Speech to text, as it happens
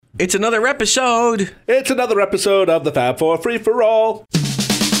It's another episode. It's another episode of the Fab Four Free for All.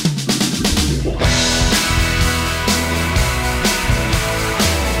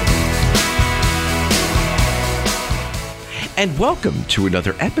 And welcome to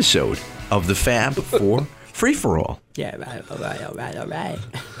another episode of the Fab Four Free for All. Yeah, all right.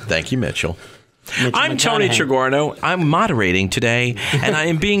 Thank you, Mitchell. Mitchell I'm Tony McConaughey. Trigorno. I'm moderating today, and I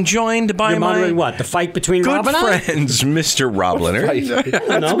am being joined by You're my moderating what? The fight between good Rob and I? friends, Mr. Rob Leonard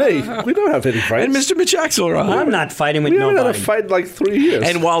That's me. We don't have any fights. and Mr. Mitch Axelrod. I'm not fighting with We haven't had a nobody. fight in like 3 years.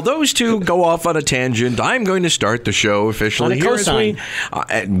 And while those two go off on a tangent, I'm going to start the show officially. On a here as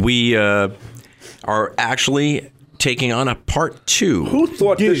cosign. we are actually taking on a part two. Who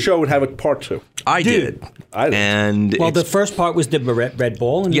thought this show would have a part two? I did. I did. And Well, the it's- first part was the Red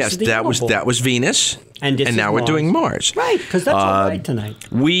Ball, and this yes, is the that Yellow was Ball. that was Venus, And this is now we're Mars. doing Mars. Right, because that's all right tonight.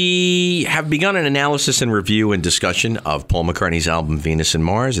 We have begun an analysis and review and discussion of Paul McCartney's album Venus and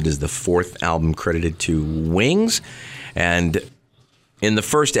Mars. It is the fourth album credited to Wings. And in the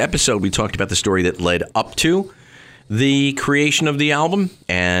first episode, we talked about the story that led up to the creation of the album,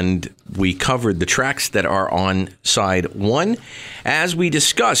 and we covered the tracks that are on side one. As we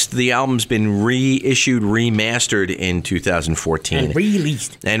discussed, the album's been reissued, remastered in 2014. And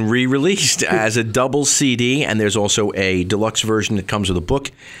released. And re-released as a double CD, and there's also a deluxe version that comes with a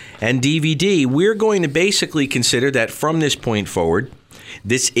book and DVD. We're going to basically consider that from this point forward,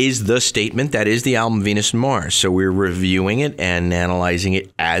 this is the statement that is the album Venus and Mars. So we're reviewing it and analyzing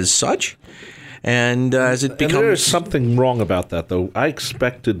it as such. And as it And becomes... there's something wrong about that, though. I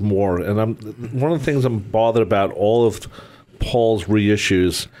expected more, and one of the things I'm bothered about all of Paul's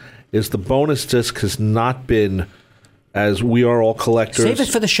reissues is the bonus disc has not been as we are all collectors. Save it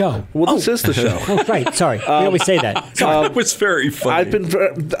for the show. Well, this is the show. Oh, right. Sorry. We always say that. Sorry. that was very funny.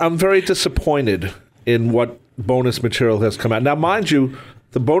 I'm very disappointed in what bonus material has come out. Now, mind you,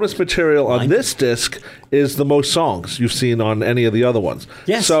 the bonus material on this disc is the most songs you've seen on any of the other ones.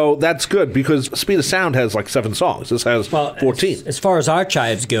 Yes. So that's good because Speed of Sound has like 7 songs. This has 14. As far as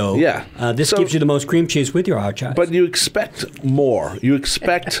archives go, Yeah. this So- gives you the most cream cheese with your archives. But you expect more. You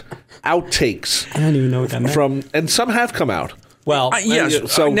expect outtakes I don't even know what that meant. and some have come out. Well,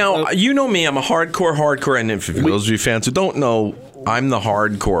 Yes. So, now, you know me. I'm a hardcore. And for those of you fans who don't know, I'm the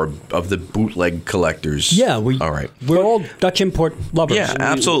hardcore of the bootleg collectors. yeah, All right. we're all Dutch import lovers. Yeah,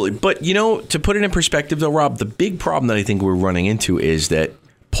 absolutely. But, you know, to put it in perspective, though, Rob, the big problem that I think we're running into is that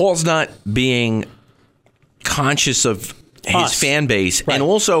Paul's not being conscious of his Us. fan base Right. and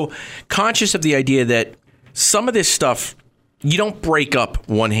also conscious of the idea that some of this stuff, you don't break up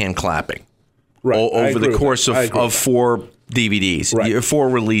one-hand clapping Right. I over agree the with course that. I agree of with that. 4 DVDs, Right. 4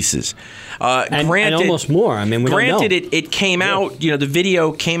 releases. And Granted, almost more. I mean, we don't know. it came out, the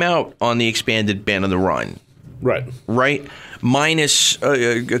video came out on the expanded Band on the Run. Right. Right, minus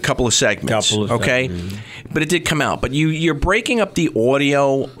a couple of segments. Okay, but it did come out. But you're breaking up the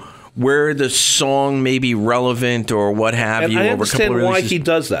audio where the song may be relevant or what have And you. I over a couple understand of why releases. he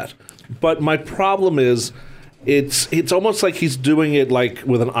does that. But my problem is it's almost like he's doing it like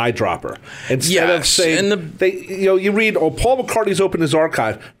with an eyedropper. Instead of Yes, saying and you read, Paul McCartney's opened his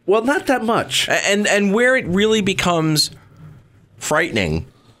archive. Well, not that much. And where it really becomes frightening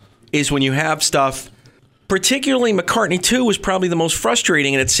is when you have stuff. Particularly McCartney 2 was probably the most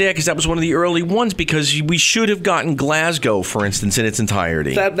frustrating, and it's sad because that was one of the early ones because we should have gotten Glasgow, for instance, in its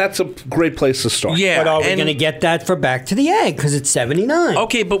entirety. That's a great place to start. Yeah, But are we and- going to get that for Back to the Egg? Because it's 79.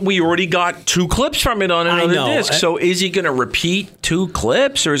 Okay, but we already got 2 clips from it on another know. disc. So is he going to repeat 2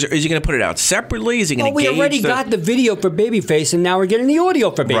 clips, or is he going to put it out separately? Is he going Well, to we gauge already got the video for Babyface, and now we're getting the audio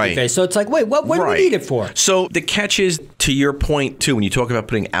for Babyface. Right. So it's like, wait, what do we need it for? So the catch is, to your point, too, when you talk about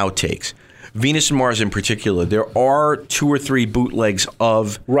putting outtakes, Venus and Mars in particular, there are 2 or 3 bootlegs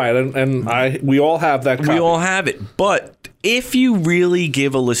of... Right, and we all have that copy. We all have it. But if you really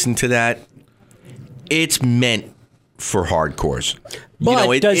give a listen to that, it's meant for hardcores.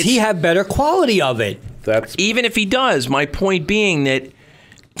 But does he have better quality of it? That's Even if he does, my point being that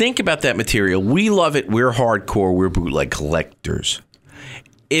think about that material. We love it. We're hardcore. We're bootleg collectors.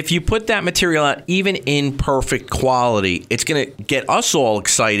 If you put that material out, even in perfect quality, it's going to get us all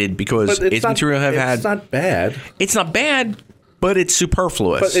excited because but its material It's not bad. It's not bad, but it's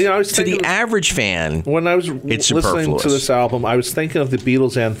superfluous. But, I was to the thinking- average fan, When I was it's listening superfluous. to this album, I was thinking of the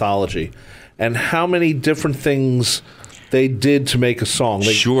Beatles anthology and how many different things they did to make a song.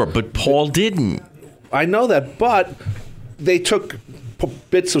 Sure, but Paul didn't. I know that, but they took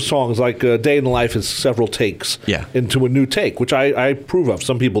bits of songs like Day in the Life is several takes into a new take, which I approve of.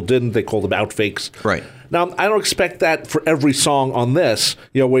 Some people didn't. They call them outfakes. Right. Now, I don't expect that for every song on this,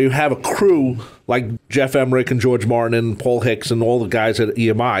 where you have a crew like Jeff Emmerich and George Martin and Paul Hicks and all the guys at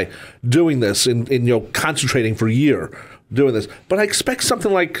EMI doing this and concentrating for a year doing this. But I expect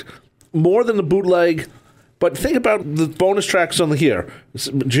something like more than the bootleg. But think about the bonus tracks on here.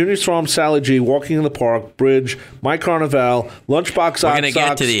 Junior Strom, Sally G, Walking in the Park, Bridge, My Carnival, Lunchbox, We're going to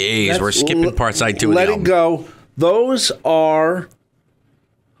get to the A's. We're skipping part side 2 of the album. Let It Go. Those are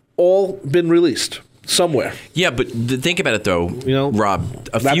all been released somewhere. Yeah, but think about it, though, Rob.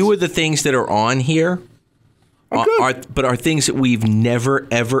 A few of the things that are on here are things that we've never,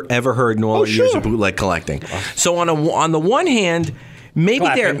 ever, ever heard in all our years of bootleg collecting. So on the one hand,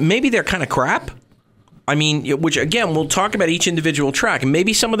 maybe they're kind of crap. I mean, which, again, we'll talk about each individual track, and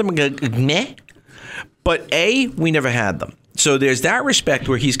maybe some of them are meh, but we never had them. So there's that respect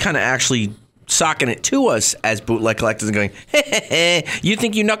where he's kind of actually socking it to us as bootleg collectors and going, hey, you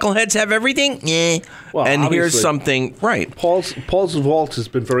think you knuckleheads have everything? Yeah. Well, and here's something, right. Paul's vault has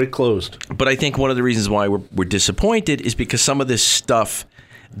been very closed. But I think one of the reasons why we're disappointed is because some of this stuff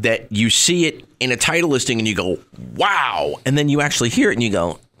that you see it in a title listing and you go, wow, and then you actually hear it and you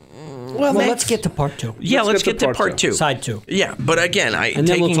go, well, let's get to part 2. Yeah, let's get to part 2. Side 2. Yeah, but again, and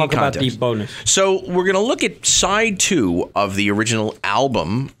then we'll talk about the bonus. So we're going to look at side 2 of the original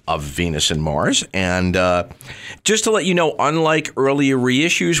album of Venus and Mars. And just to let you know, unlike earlier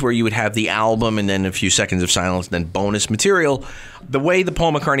reissues where you would have the album and then a few seconds of silence and then bonus material, the way the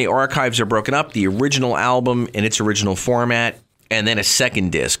Paul McCartney archives are broken up, the original album in its original format, and then a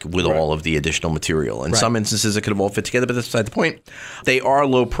second disc with all of the additional material. In some instances, it could have all fit together, but that's beside the point. They are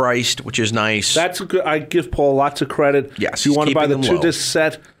low priced, which is nice. That's good. I give Paul lots of credit. Yes, if you want to buy the 2-disc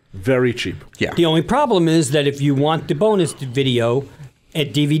set, very cheap. Yeah. The only problem is that if you want the bonus video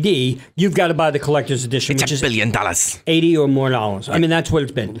at DVD, you've got to buy the collector's edition, which is $1 billion. $80 or more. I mean, that's what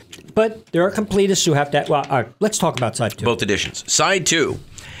it's been. But there are completists who have to. Well, all right, let's talk about side 2. Both editions. Side 2.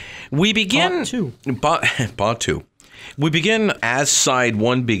 We begin. Part 2. We begin as side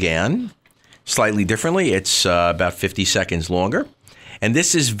 1 began, slightly differently. It's about 50 seconds longer. And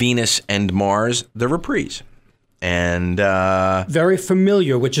this is Venus and Mars, the reprise. And very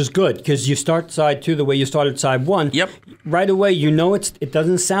familiar, which is good, because you start side 2 the way you started side 1. Yep. Right away, it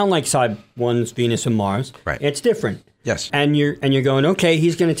doesn't sound like side 1's Venus and Mars. Right. It's different. Yes. And you're going, okay,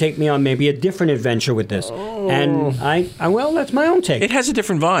 he's going to take me on maybe a different adventure with this. And well, that's my own take. It has a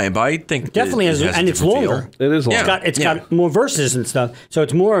different vibe. I think it definitely has, and it's longer. It is longer. It's got more verses and stuff. So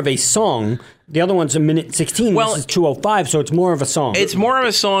it's more of a song. The other one's a minute 16. Well, this is 2:05, so it's more of a song. It's more of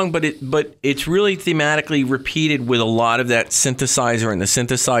a song, but it's really thematically repeated with a lot of that synthesizer and the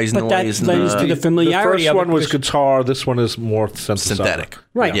synthesized noise. But that lends to the familiarity of it. The first one was guitar. This one is more synthetic.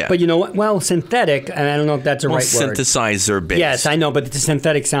 Right, yeah. But you know what? Well, synthetic, and I don't know if that's a right word. Synthesizer based. Yes, I know, but the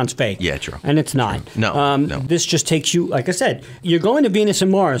synthetic sounds fake. Yeah, true. And it's not. No. This just takes you, like I said, you're going to Venus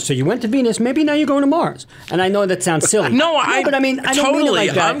and Mars. So you went to Venus, maybe now you're going to Mars. And I know that sounds silly. But I mean, I don't mean it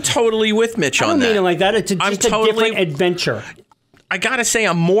like that. I'm totally with Mitch on that. I don't mean it like that. It's just a different adventure. I gotta say,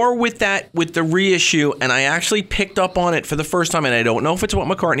 I'm more with the reissue, and I actually picked up on it for the first time, and I don't know if it's what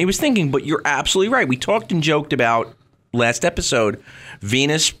McCartney was thinking, but you're absolutely right. We talked and joked about last episode,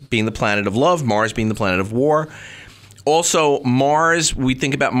 Venus being the planet of love, Mars being the planet of war. Also, Mars, we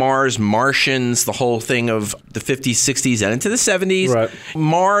think about Mars, Martians, the whole thing of the 50s, 60s, and into the 70s. Right.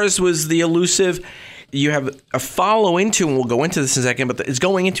 Mars was the elusive. You have a follow into, and we'll go into this in a second, but it's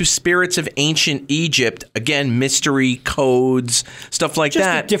going into spirits of ancient Egypt. Again, mystery, codes, stuff like Just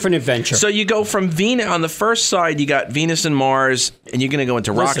that. A different adventure. So you go from Venus, on the first side, you got Venus and Mars, and you're going to go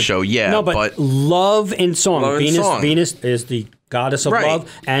into rock show. Yeah. No, but love in song. Love in song. Venus is the goddess of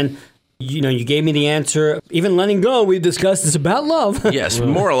love. And you gave me the answer. Even Letting Go, we discussed, is about love. Yes,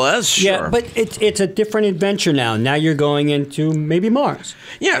 more or less, sure. Yeah, but it's a different adventure now. Now you're going into maybe Mars.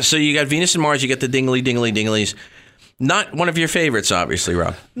 Yeah, so you got Venus and Mars, you got the dinglies. Not one of your favorites, obviously,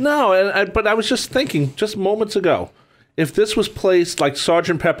 Rob. No, but I was just thinking, just moments ago, if this was placed like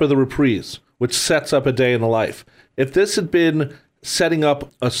Sgt. Pepper the Reprise, which sets up A Day in the Life, if this had been setting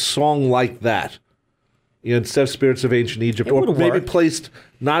up a song like that, instead of Spirits of Ancient Egypt, or maybe placed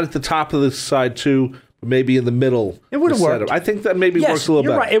not at the top of the side 2, but maybe in the middle. It would have worked. I think that maybe works a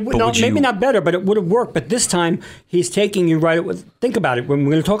little better. Right. Maybe not better, but it would have worked. But this time, he's taking you right. Think about it. When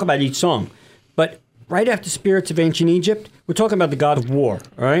we're going to talk about each song, but right after Spirits of Ancient Egypt, we're talking about the God of War.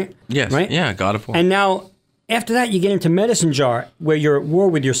 All right. Yes. Right. Yeah. God of War. And now, after that, you get into Medicine Jar, where you're at war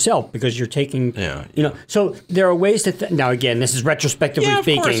with yourself because you're taking. Yeah. So there are ways to. Now again, this is retrospectively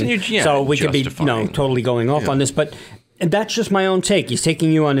speaking. Course, so we could be totally going off on this, but And that's just my own take. He's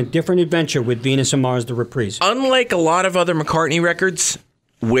taking you on a different adventure with Venus and Mars, the reprise. Unlike a lot of other McCartney records,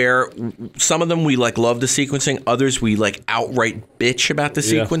 where some of them we like love the sequencing, others we like outright bitch about the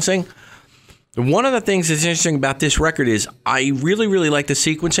sequencing. One of the things that's interesting about this record is I really, really like the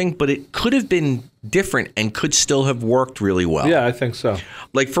sequencing, but it could have been different and could still have worked really well. Yeah, I think so.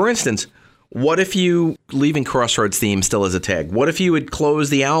 Like, for instance, what if you, leaving Crossroads theme still as a tag, what if you would close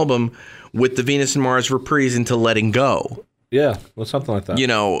the album with the Venus and Mars reprise into Letting Go? Yeah, well, something like that. You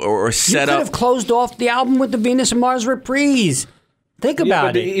know, or set You up. could have closed off the album with the Venus and Mars reprise. Think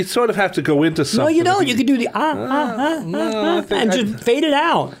about it. You sort of have to go into something. No, you don't. You could do the and just fade it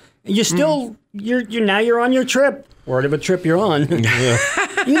out. You're still you're on your trip. Whatever trip you're on.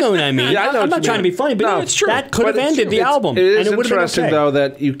 You know what I mean. Yeah, I know I'm what not you trying to mean. be funny, but No, no, it's true. that could have But it's ended true. the album. It is and it would have been interesting, okay. though,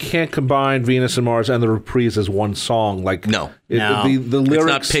 that you can't combine Venus and Mars and the reprise as one song. Like No. No. The lyrics. It's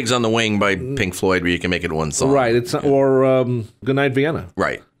not Pigs on the Wing by Pink Floyd where you can make it one song. Right. It's not, or Goodnight Vienna.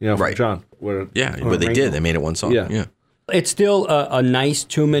 Right. You know, from right. John. Where, Yeah, but they did. They made it one song. Yeah. It's still a nice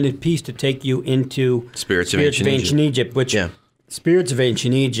 2-minute piece to take you into Spirits of Ancient Egypt, which Spirits of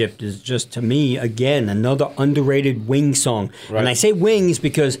Ancient Egypt is just, to me, again, another underrated Wings song. Right. And I say Wings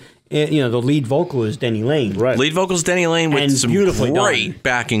because, the lead vocal is Denny Laine. Right. Lead vocals Denny Laine with And some beautifully great done.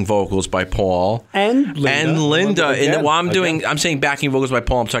 backing vocals by Paul. And Linda. And Linda. Again, I'm saying backing vocals by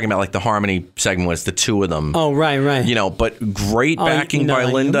Paul. I'm talking about like the harmony segment when it's the two of them. Oh, right. But great backing by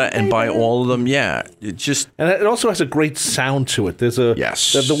no, Linda and by baby. all of them. Yeah. It just, And it also has a great sound to it. There's a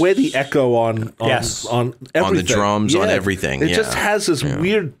Yes. the way the echo on Yes. on everything. drums, on everything, It just yeah. has this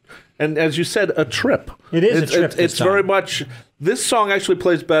weird, and as you said, a trip. It is a trip It's this time. very much. This song actually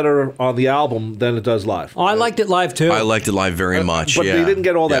plays better on the album than it does live. Oh, I liked it live, too. I liked it live very much. But yeah. they didn't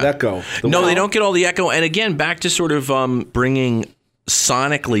get all that Yeah. echo. No, they don't get all the echo. And again, back to sort of bringing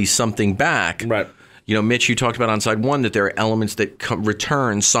sonically something back. Right. Mitch, you talked about on side one that there are elements that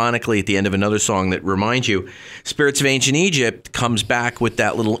return sonically at the end of another song that remind you. Spirits of Ancient Egypt comes back with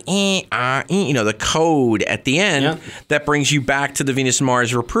that little, the code at the end Yep. that brings you back to the Venus and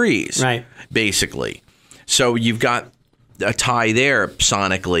Mars reprise. Right. Basically. So you've got a tie there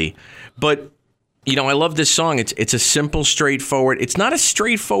sonically. But, I love this song. It's a simple, straightforward. It's not a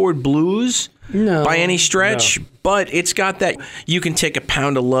straightforward blues by any stretch, but it's got that you can take a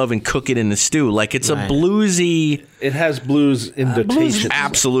pound of love and cook it in the stew. Like it's a bluesy. It has blues indentations.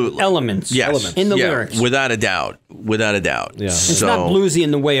 Absolutely. Elements. Yes. Elements. In the Yeah, lyrics. Without a doubt. Yeah. It's not bluesy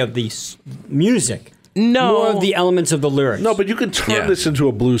in the way of the music. No. More of the elements of the lyrics. No, but you can turn Yeah. this into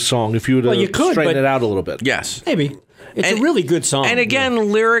a blues song if you were to you could, straighten but- it out a little bit. Yes. Maybe. It's And- a really good song. And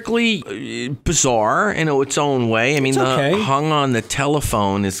again, lyrically bizarre in its own way. I mean, the okay. hung on the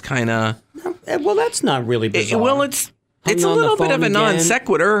telephone is kind of. Well, that's not really bizarre. It's a Hung on the little bit of phone a again. non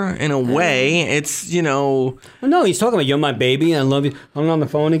sequitur in a way. It's, Well, no, he's talking about "You're my baby" and "I love you." Hung on the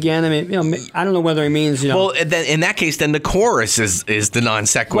phone again. I mean, I don't know whether he means, Well, then in that case, then the chorus is the non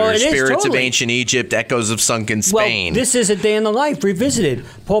sequitur. Well, it is, Spirits totally. of Ancient Egypt, echoes of sunken Spain. Well, this is a day in the life revisited.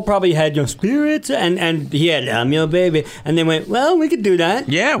 Paul probably had your spirits, and he had "I'm your baby," and they went, "Well, we could do that."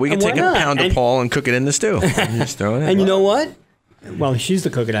 yeah, we could And why take a not? pound of And- Paul and cook it in the stew. And just throw it in. And you know what? Well, she's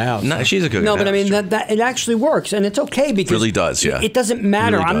the cook of the house. No, she's a cook of No, the but I house, mean sure. that it actually works, and it's okay because Really does, yeah. It doesn't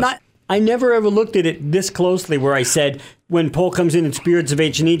matter. Really does. I never ever looked at it this closely where I said when Paul comes in Spirits of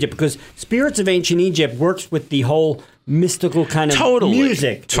Ancient Egypt, because Spirits of Ancient Egypt works with the whole mystical kind of Totally.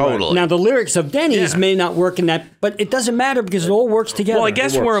 music. Totally. Now the lyrics of Denny's Yeah. may not work in that, but it doesn't matter because it all works together. Well, I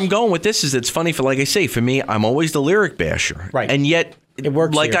guess It works. where I'm going with this is it's funny for, like I say, for me, I'm always the lyric basher. Right. And yet, It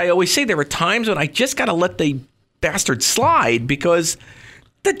works like here. I always say, there are times when I just got to let the bastard slide because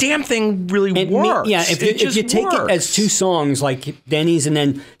the damn thing really works. Yeah, if you take it as two songs like Denny's and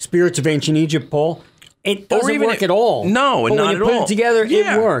then Spirits of Ancient Egypt, Paul, it doesn't even work at all. No, but not when at you put all. it together,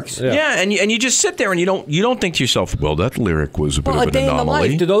 Yeah. it works. Yeah, and you just sit there and you don't think to yourself, well, that lyric was a bit Well, of a an day in the anomaly.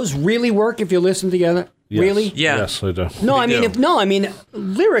 life. Do those really work if you listen together? Yes. Really? Yeah. Yes, I do. No, I mean, do.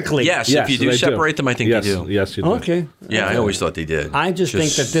 lyrically. Yes, Yes, if you do they separate them, I think yes, you do. Yes, you do. Okay. Yeah, I always thought they did. I just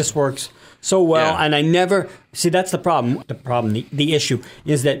think that this works so well, Yeah. and I never see that's the problem. The issue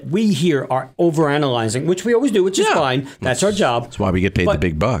is that we here are overanalyzing, which we always do, which is Yeah. fine. That's our job. That's why we get paid the But-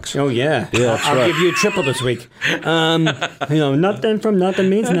 big bucks. Oh yeah, that's I'll right. give you a triple this week. Nothing from nothing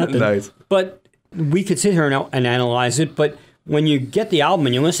means nothing. Nice. But we could sit here and analyze it. But when you get the album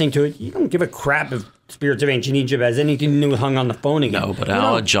and you're listening to it, you don't give a crap if Spirits of Ancient Egypt has anything to do with Hung on the Phone again. No, but You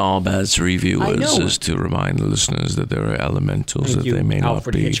our know, job as reviewers know. is to remind the listeners that there are elementals Thank that you, they may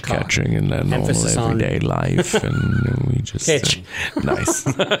Alfred not be Hitchcock. catching in their normal Emphasis on everyday life, and we just Hitch. nice.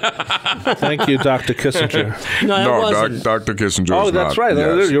 Thank you, Dr. Kissinger. No, that wasn't. Dr. Kissinger. Oh, that's right.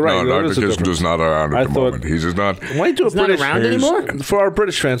 You're right. No, There is Dr. a Kissinger's difference. not around I at the thought- moment. He's just not. Why do a He's not British around anymore? For our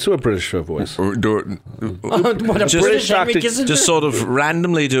British fans, do a British voice. What a Just- British Henry Dr. Kissinger? Just sort of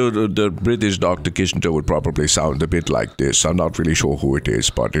randomly do The British Dr. Kissinger would probably sound a bit like this. I'm not really sure who it is,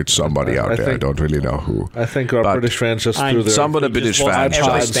 but it's somebody out I there. I think- don't really know who. I think our But British fans just I- threw their Some of the They British just lost fans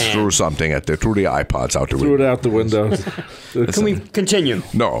every just fan. threw something at threw the iPods out the threw it window. out the window. Can we continue?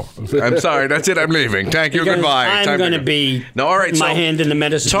 No, I'm sorry. That's it. I'm leaving. Thank you. Because Goodbye. I'm Time going to go. be No, all right, my so hand in the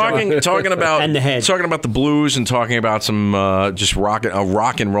medicine jar. talking about And the head. talking about the blues and talking about some just rock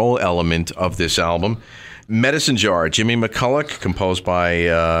and roll element of this album. Medicine Jar, Jimmy McCulloch, composed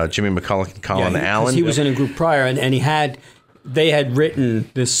by Jimmy McCulloch and Colin Allen. He was in a group prior, and they had written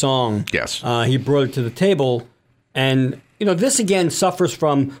this song. Yes. He brought it to the table, and this again suffers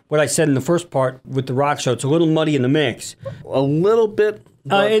from what I said in the first part with the rock show. It's a little muddy in the mix. A little bit.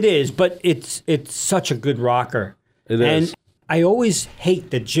 but It is, but it's such a good rocker. It and is. I always hate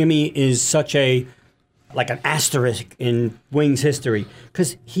that Jimmy is such an asterisk in Wings history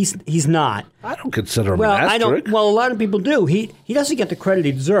because he's not. I don't consider him Well, an I asterisk. don't. Well, a lot of people do. He doesn't get the credit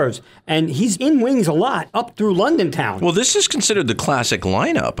he deserves, and he's in Wings a lot up through London Town. Well, this is considered the classic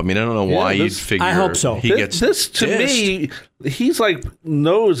lineup. I mean, I don't know why Yeah, you'd this- figure I hope so. he This, gets this to dissed. me, he's like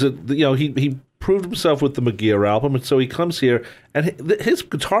knows that he proved himself with the McGear album, and so he comes here, and his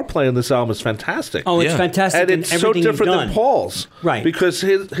guitar playing on this album is fantastic. Oh, it's Yeah. fantastic. and in it's so everything different you've than done. Paul's, Right. Because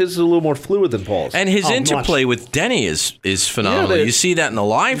his is a little more fluid than Paul's. And his Oh, interplay much. with Denny is phenomenal. they- You see that in the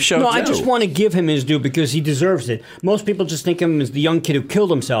live show No, too. I just want to give him his due because he deserves it. Most people just think of him as the young kid who killed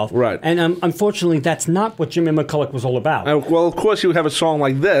himself. Right. And unfortunately, that's not what Jimmy McCulloch was all about. Well, of course, you have a song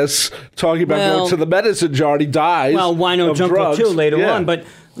like this talking about Well- going to the medicine jar and he dies. Well, Wino of Jungle drugs. too later Yeah. on. But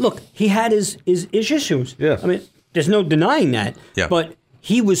look, he had his issues. Yeah. I mean, there's no denying that. Yeah. But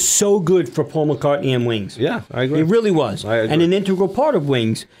he was so good for Paul McCartney and Wings. Yeah, I agree. He really was. I agree. And an integral part of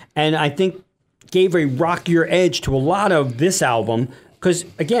Wings. And I think gave a rockier edge to a lot of this album. Because,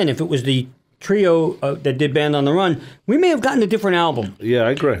 again, if it was the trio that did Band on the Run, we may have gotten a different album. Yeah,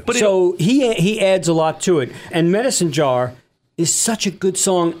 I agree. So he adds a lot to it. And Medicine Jar is such a good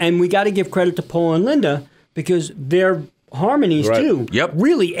song. And we got to give credit to Paul and Linda because their harmonies, Right. too, Yep.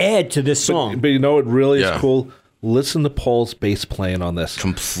 really add to this song. But you know what really Yeah. is cool? Listen to Paul's bass playing on this.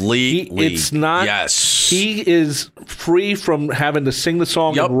 completely. It's not. Yes. He is free from having to sing the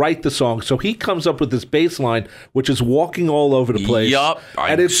song Yep. and write the song. So he comes up with this bass line, which is walking all over the place. Yup.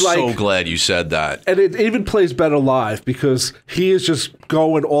 I'm And it's so like, glad you said that. and it even plays better live because he is just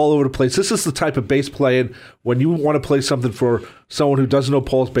going all over the place. This is the type of bass playing when you want to play something for someone who doesn't know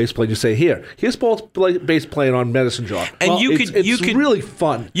Paul's bass playing. You say, here's Paul's bass playing on Medicine Jar. And you it's, could- it's you could- really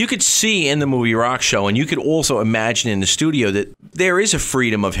fun. You could see in the movie Rock Show, and you could also imagine in the studio that there is a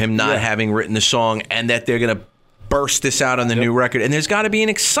freedom of him not Yeah. having written the song and that they're going to burst this out on the new record. And there's got to be an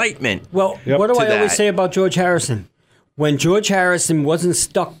excitement. Well, Yep. what do To I always that. say about George Harrison? When George Harrison wasn't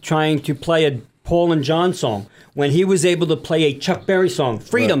stuck trying to play a Paul and John song, when he was able to play a Chuck Berry song,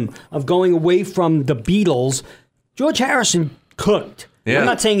 freedom of going away from the Beatles, George Harrison cooked. Yeah. I'm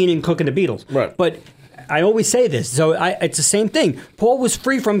not saying he didn't cook in the Beatles, Right. but I always say this. So it's the same thing. Paul was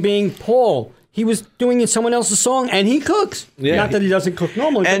free from being Paul. He was doing someone else's song, and he cooks. Yeah. Not that he doesn't cook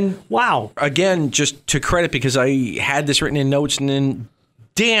normally, And- but wow. Again, just to credit, because I had this written in notes, and then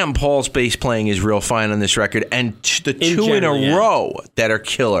damn, Paul's bass playing is real fine on this record. And the two in general, a yeah. row that are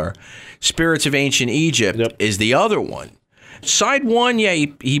killer. Spirits of Ancient Egypt Yep. is the other one. Side one, yeah,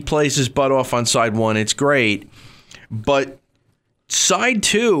 he plays his butt off on side one. It's great. But side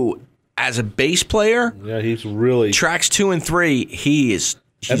two, as a bass player, Yeah, he's really. tracks 2 and 3, he's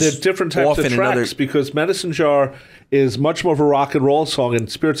And they're different types off of in tracks another. because Medicine Jar is much more of a rock and roll song, and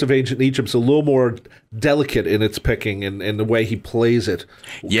Spirits of Ancient Egypt's a little more delicate in its picking and the way he plays it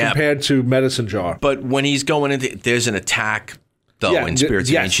Yeah. compared to Medicine Jar. But when he's going into, there's an attack though Yeah, in Spirits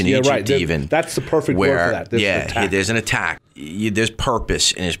yes, of Ancient yeah, Egypt. right. There- Even that's the perfect word where, for that. There's an yeah, attack. there's an attack. There's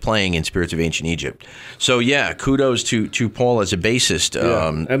purpose in his playing in Spirits of Ancient Egypt. So yeah, kudos to Paul as a bassist. Yeah.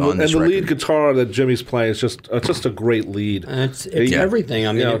 And on this the lead record. guitar that Jimmy's playing is just a great lead. It's Yeah. everything.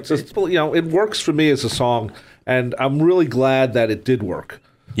 I mean, It's just, it works for me as a song, and I'm really glad that it did work.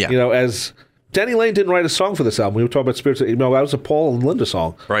 Yeah. As Denny Lane didn't write a song for this album. We were talking about Spirits. That was a Paul and Linda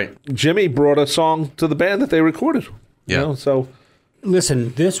song. Right. Jimmy brought a song to the band that they recorded. Yeah. So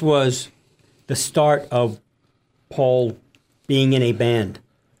listen, this was the start of Paul being in a band.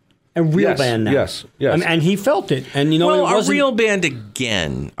 a real Yes, band now. yes, yes. And he felt it. And, you know, Well, it a wasn't... real band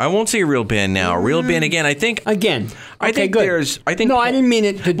again. I won't say a real band now. A real band again. I think. Again. I Okay, think good. there's. I think. No, I didn't mean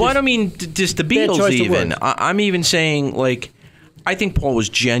it to... Well, I don't mean just the Bad Beatles. choice of Even words. I'm even saying like. I think Paul was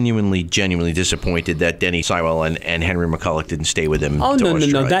genuinely disappointed that Denny Sywell and Henry McCulloch didn't stay with him. Oh, to no.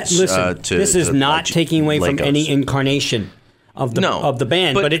 Australia, Listen, this is not like, taking away from Lagos. any incarnation of the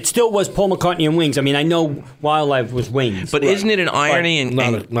band, but it still was Paul McCartney and Wings. I mean, I know Wildlife was Wings. But isn't it an irony and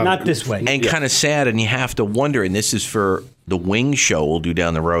not this way. and kind of sad, and you have to wonder, and this is for the Wings show we'll do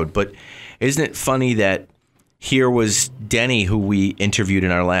down the road, but isn't it funny that here was Denny, who we interviewed in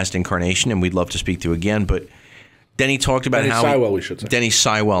our last incarnation, and we'd love to speak to again, but Denny talked about Denny how... Sywell, we should say. Denny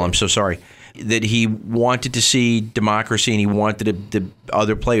Sywell, I'm so sorry. That he wanted to see democracy and he wanted the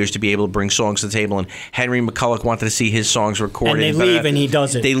other players to be able to bring songs to the table, and Henry McCulloch wanted to see his songs recorded. And they leave and he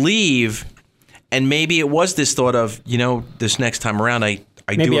does it. They leave, and maybe it was this thought of, this next time around, I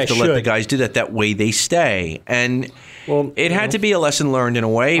do have to let the guys do that. That way they stay. And it had to be a lesson learned in a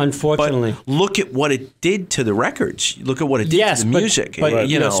way. Unfortunately. But look at what it did to the records. Look at what it did to the music.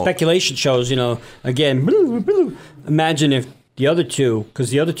 But, speculation shows, again, imagine if the other two, because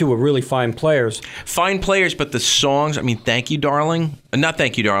the other two were really fine players. Fine players, but the songs, I mean, Thank You, Darling. Not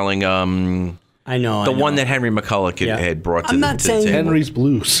Thank You, Darling. I know. The one that Henry McCulloch had brought to the table. Henry's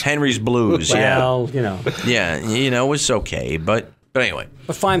Blues. Henry's Blues, Well, Yeah, it was okay, but anyway.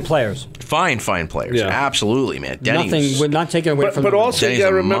 But fine players. Fine players. Yeah. Absolutely, man. We're not taking away from But also, Denny's you got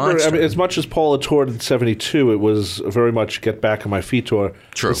to a remember, monster. as much as Paul had toured in 72, it was very much Get Back on My Feet tour.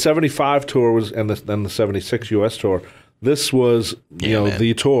 True. The 75 tour was, and then the 76 U.S. tour. This was, man.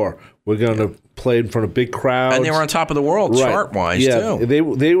 the tour. We're going to play in front of big crowds. And they were on top of the world chart-wise, too.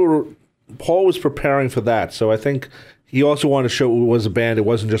 They were. Paul was preparing for that, so I think he also wanted to show it was a band. It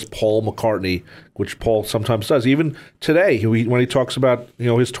wasn't just Paul McCartney, which Paul sometimes does. Even today, when he talks about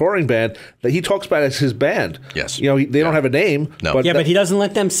his touring band, that he talks about it as his band. Yes. They don't have a name. No. But he doesn't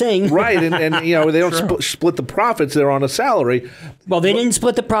let them sing. Right, and they don't split the profits. They're on a salary. Well, they didn't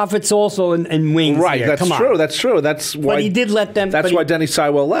split the profits also in Wings. Right, here. that's Come on. true. That's true. That's why. But he did let them. That's why Denny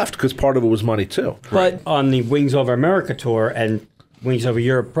Sywell left, because part of it was money too. But on the Wings Over America tour and Wings Over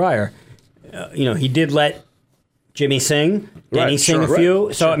Europe prior, he did let Jimmy sing, Denny sing a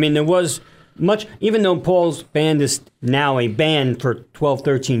few. So, I mean, there was much, even though Paul's band is now a band for 12,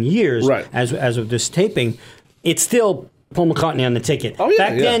 13 years, as of this taping, it's still Paul McCartney on the ticket. Oh, yeah,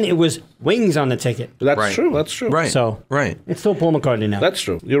 Back then, it was Wings on the ticket. That's true. That's true. Right. So, it's still Paul McCartney now. That's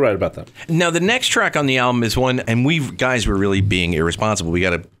true. You're right about that. Now, the next track on the album is one, and we guys were really being irresponsible.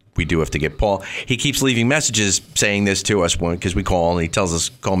 We do have to get Paul. He keeps leaving messages saying this to us because we call and he tells us,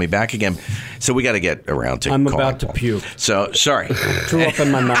 call me back again. So we got to get around to I'm calling about to Paul. puke. So, sorry. Threw up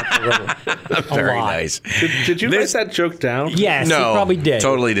in my mouth already. Very nice. Did you write that joke down? Yes, No, he probably did.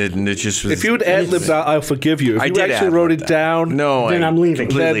 Totally didn't. It just was. If you would ad-libbed, I'll forgive you. If I you did actually ad-lib wrote it that. down, No, Then I'm leaving.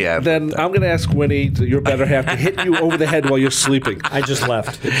 Completely then ad-libbed that. I'm going to ask Winnie, your better half, to hit you over the head while you're sleeping. I just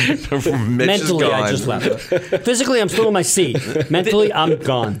left. Mitch is Mentally, gone. I just left. Physically, I'm still in my seat. Mentally, I'm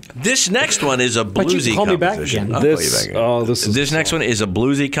gone. This next one is a But you bluesy can call me back composition. again. I'll call you back again. This next one is a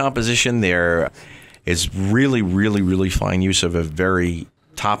bluesy composition. There is really, really, really fine use of a very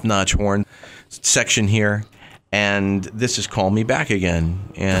top-notch horn section here. And this is Call Me Back Again.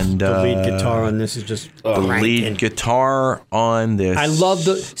 And The lead guitar on this is just the lead cranking. guitar on this. I love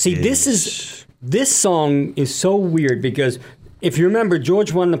this song is so weird because if you remember,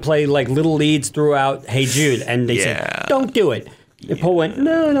 George wanted to play like little leads throughout Hey Jude, and they said, don't do it. And Paul went,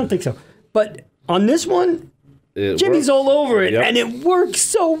 no, I don't think so. But on this one, Jimmy's all over it, and it works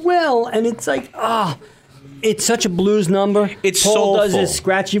so well. And it's like, it's such a blues number. It's Paul does soulful. his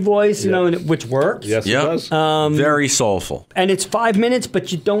scratchy voice, which works. Yes, it does. Very soulful. And it's 5 minutes,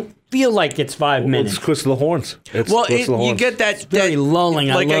 but you don't feel like it's 5 minutes. It's because of the horns. Well, you get that very lulling.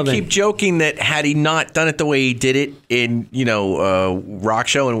 Like I love keep it. joking that had he not done it the way he did it in Rock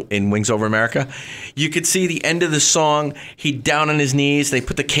Show in Wings Over America, you could see the end of the song. He down on his knees. They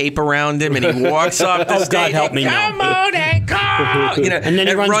put the cape around him, and he walks up the Oh, stage. God help me now. Come on and call. And then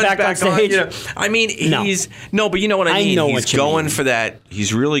he runs back on stage. I mean, but you know what I mean. know He's what you going mean. for that.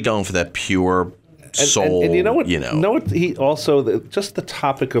 He's really going for that pure soul. And you know what? He also just the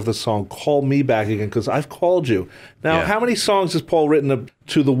topic of the song, "Call Me Back Again," because I've called you. Now, how many songs has Paul written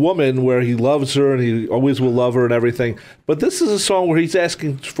to the woman where he loves her and he always will love her and everything? But this is a song where he's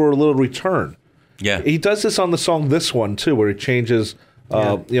asking for a little return. Yeah, he does this on the song "This One" too, where he changes.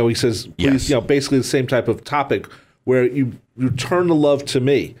 He says, "Please," basically the same type of topic where you return the love to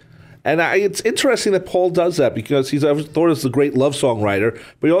me. And it's interesting that Paul does that because he's always thought he's a great love song writer,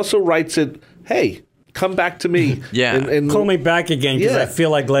 but he also writes it, hey, come back to me. Yeah. and Call me back again because I feel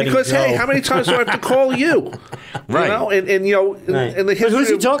like letting because, go. hey, how many times do I have to call you? Right. You know, and you know, Right. in the But history who's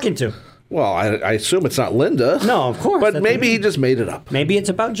he of- talking to? Well, I assume it's not Linda. No, of course. But That's maybe what- he just made it up. Maybe it's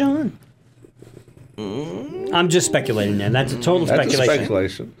about John. I'm just speculating there. That's a total That's speculation. a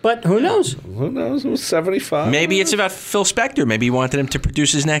speculation. But who knows? Who knows? It was 75. Maybe it's about Phil Spector. Maybe he wanted him to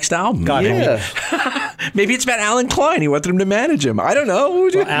produce his next album. God, Yeah. Maybe it's about Alan Klein. He wanted him to manage him. I don't know.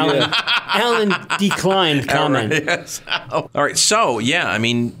 Alan declined comment. Yes. All right. So, yeah, I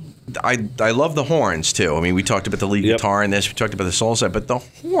mean, I love the horns, too. I mean, we talked about the lead Yep. guitar in this. We talked about the soul side, but the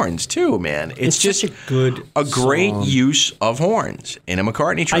horns, too, man. It's just such a good a great song. use of horns in a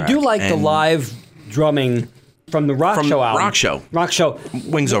McCartney track. I do like the And live drumming from the Rock From Show album. Rock Show. Rock Show.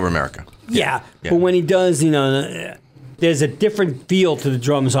 Wings Over America. Yeah. Yeah. But when he does, there's a different feel to the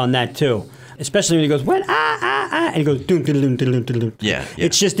drums on that too. Especially when he goes, when and he goes, doom, doom, doom, doom, doom, doom. Yeah, yeah,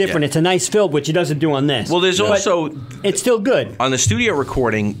 It's just different. yeah. It's a nice fill, which he doesn't do on this. Well, there's But also it's still good. on the studio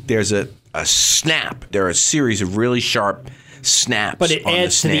recording, there's a snap. There are a series of really sharp snaps. But it on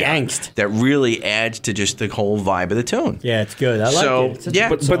adds to the snare angst. That really adds to just the whole vibe of the tune. Yeah, it's good. I like So, it. It's such a yeah.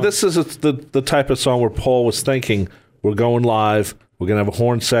 good But song. this is the type of song where Paul was thinking, we're going live, we're going to have a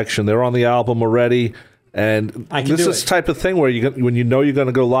horn section. They're on the album already. And I can this do is it. the type of thing where when you know you're going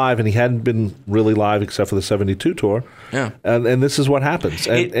to go live, and he hadn't been really live except for the 72 tour. Yeah. And this is what happens.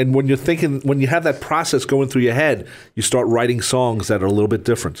 And when you're thinking, when you have that process going through your head, you start writing songs that are a little bit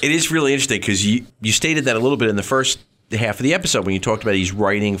different. It is really interesting because you stated that a little bit in the first half of the episode when you talked about he's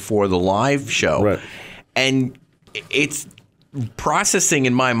writing for the live show. Right. And it's processing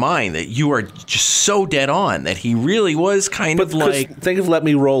in my mind that you are just so dead on that he really was kind But of like, think of Let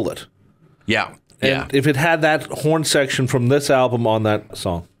Me Roll It. yeah, And yeah, if it had that horn section from this album on that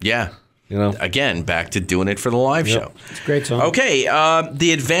song, yeah. you know. Again, back to doing it for the live show. It's a great song. Okay,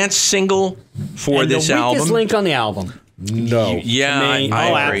 the advanced single for And this the weakest album. link on the album. No. Yeah, Me.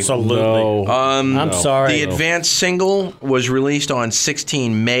 I agree. Absolutely. No. I'm sorry. The advanced single was released on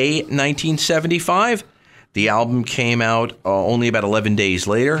 16 May 1975. The album came out only about 11 days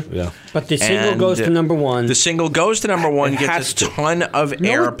later. Yeah. But the single And goes to number one. The single goes to number one, It gets has a to. ton of No,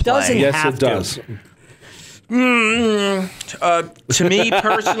 it airplay. doesn't. Yes, have it to. does. To me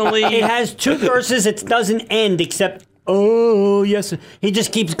personally, It has two verses. It doesn't end except, oh, yes. He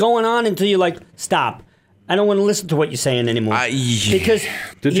just keeps going on until you're like, stop. I don't want to listen to what you're saying anymore. Because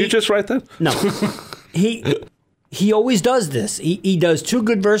Did you he- just write that? No. He always does this. He does two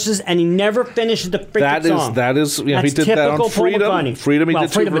good verses and he never finishes the freaking song. That is you know, he That's did that typical on Paul Freedom. McCartney. Freedom, he Well,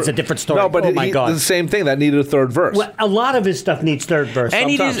 did Freedom two is a different story. No, but Oh, my God. the same thing. That needed a third verse. Well, a lot of his stuff needs third verse. and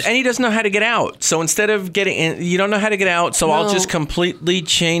sometimes. he doesn't know how to get out. So instead of getting in, you don't know how to get out. So I'll No. just completely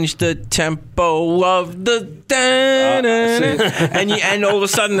change the tempo of the and all of a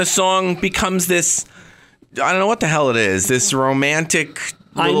sudden the song becomes this. I don't know what the hell it is. This romantic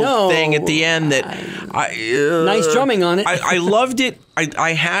I little know. thing at the end that Nice drumming on it. I loved it.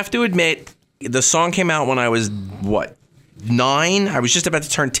 I have to admit, the song came out when I was what 9. I was just about to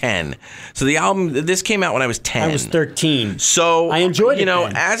turn 10. So the album, this came out when I was 10. I was 13. So I enjoyed you it know,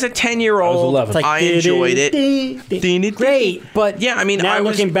 then. as a 10-year-old, 11. It's like, I enjoyed it. Great, but Yeah, I mean, now I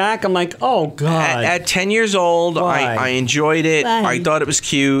was- looking back, I'm like, oh God. At 10 years old, Why? I enjoyed it. Why? I thought it was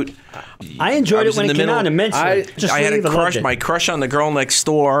cute. I enjoyed I it was when in it the came middle- out immensely. Just I had a really loved crush, it. my crush on the girl next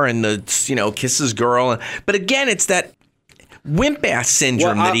door, and the kisses girl. But again, it's that wimp ass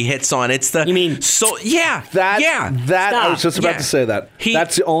syndrome Well, that he hits on. It's the You mean- so yeah That yeah. I was just about Yeah. to say that. He-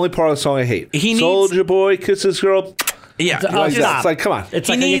 That's the only part of the song I hate. He needs- Soldier boy kisses girl. Yeah, Oh, Like that. stop. It's like, come on. It's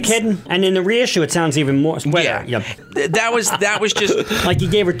He like, are you needs- kidding? And in the reissue, it sounds even more. yeah. Yeah. That was just Like he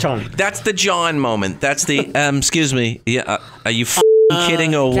gave her tongue. that's the John moment. That's the excuse me. Yeah, are you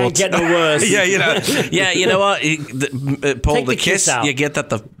kidding or Can't what? get no worse. yeah, you know what? Pull Take the the kiss. kiss out. You get that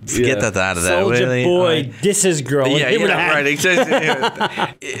get that out of there. Soldier really. boy, this is girl. Yeah, Give her the yeah, hand. right.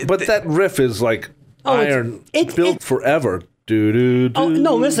 Exactly. But that riff is like Oh, it's- iron, it- built it- forever. Do, do, do, Oh,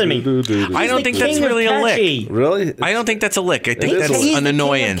 no, listen to me. do, do, do. I don't The think that's king of really a lick. catchy. Really? I don't think that's a lick. I think is that's a lick. He's an the king of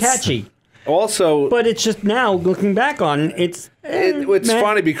annoyance. catchy. Also, But it's just now, looking back on it, it's it's meh.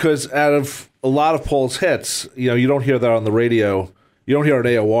 funny because out of a lot of Paul's hits, you know, you don't hear that on the radio. You don't hear an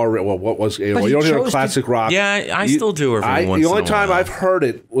AOR. Well, what was AOR? But You he don't hear a chose to- classic rock. Yeah, I still do every once The in only a time while. I've heard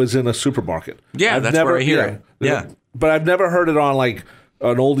it was in a supermarket. Yeah, that's where I hear it. Yeah. But I've never heard it on like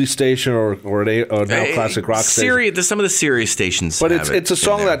an oldie station or a now classic rock station. Serious. Some of the serious stations. But have it's a in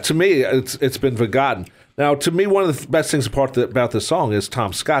song there. that to me it's been forgotten. Now to me one of the best things about this song is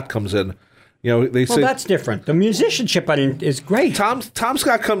Tom Scott comes in. You know they Well, say that's different. The musicianship is great. Tom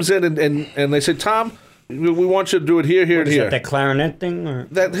Scott comes in and they say, Tom, We want you to do it here, here, and Is here. that that clarinet thing? Or?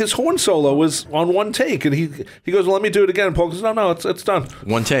 That his horn solo was on one take, and he goes, well, let me do it again. And Paul goes, no, it's done.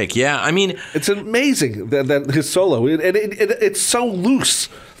 One take. Yeah, I mean, It's amazing that his solo, and it's so loose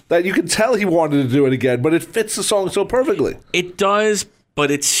that you can tell he wanted to do it again, but it fits the song so perfectly. it does, but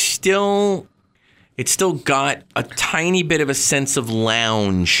it's still got a tiny bit of a sense of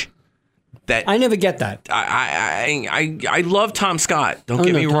lounge. That I never get that. I love Tom Scott. Don't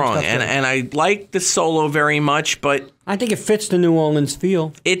get no, me Tom wrong, Scott's great. and I like the solo very much, but I think it fits the New Orleans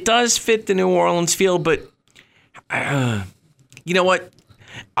feel. it does fit the New Orleans feel. But you know what?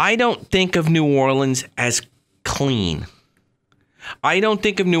 I don't think of New Orleans as clean. I don't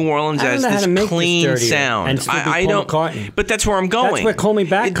think of New Orleans I don't as know how this to make this clean dirtier. sound. And it's gonna be I Paul don't. McCartney. But that's where I'm going. That's where Call Me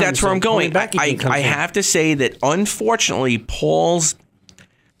Back comes That's where I'm in. Call Me going. Back again comes I in. have to say that unfortunately, Paul's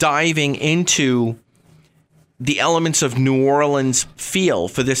diving into the elements of New Orleans feel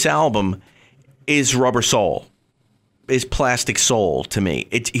for this album is Rubber Soul, is Plastic Soul to me.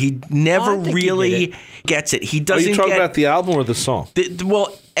 He never I think he really did it. gets it. He Are doesn't you talking get about the album or the song?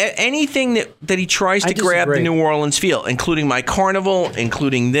 anything that he tries to grab the disagree. New Orleans feel, including My Carnival,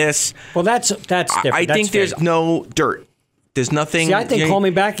 including this. Well, that's different. I That's think there's fair. no dirt. There's nothing. See, I think you know, Call Me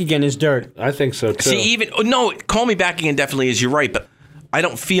Back Again is dirt. I think so, too. See, Call Me Back Again definitely is. You're right, but I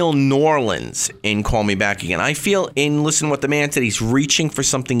don't feel New Orleans in Call Me Back Again. I feel in Listen to What the Man Said, he's reaching for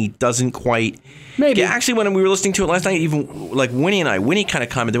something he doesn't quite. Maybe. Yeah, actually, when we were listening to it last night, even like Winnie kind of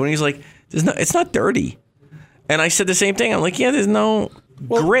commented when he's like, it's not dirty. And I said the same thing. I'm like, yeah, there's no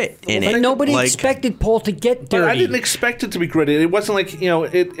grit in it. But nobody Like, expected Paul to get dirty. But I didn't expect it to be gritty. It wasn't like,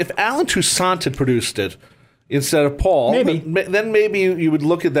 if Alan Toussaint had produced it instead of Paul, Maybe. then maybe you would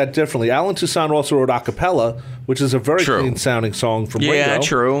look at that differently. Alan Toussaint also wrote A Cappella, which is a very True. clean-sounding song from Ringo. Yeah,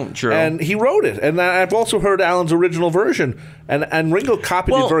 true. And he wrote it. And I've also heard Alan's original version, and Ringo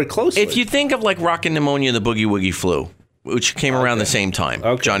copied it very closely. If you think of like Rockin' Pneumonia and the Boogie Woogie Flu, which came around the same time,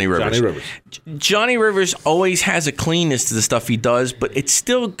 Okay. Johnny Rivers. Johnny Rivers always has a cleanness to the stuff he does, but it's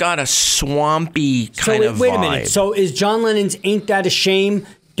still got a swampy kind of wait vibe. a minute. So is John Lennon's "Ain't That a Shame"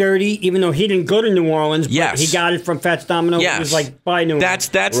 dirty? Even though he didn't go to New Orleans, but Yes. he got it from Fats Domino. Yes. It was like by New Orleans.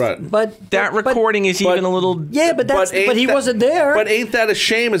 That's Right. but that recording is even a little. Yeah, but he wasn't there. But Ain't That a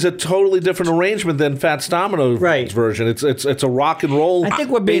Shame is a totally different arrangement than Fats Domino's Right. version. It's a rock and roll. I think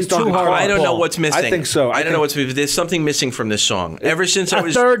we're being based on too hard on I don't know Paul. what's missing. I think so. I don't know what's missing. There's something missing from this song. Ever since I a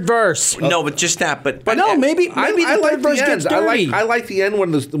was third verse. no, but just that. But No, maybe I the like third verse the gets end. dirty. I like the end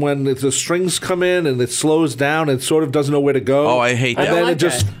when the strings come in and it slows down and sort of doesn't know where to go. Oh, I hate and that. then like it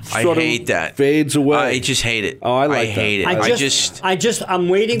just I sort hate of that. fades away. I just hate it. Oh, I like that. hate it. I'm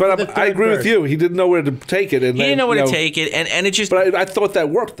waiting for the But third I agree with verse. you. He didn't know where to take it. And He didn't know where to take it, and it just. But I thought that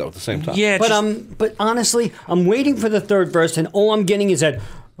worked though at the same time. yeah, But honestly, I'm waiting for the third verse, and all I'm getting is that,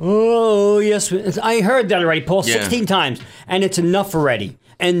 oh, yes. I heard that already, Paul, Yeah. 16 times, and it's enough already.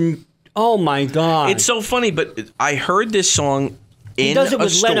 And, oh, my God. it's so funny. But I heard this song in he does it a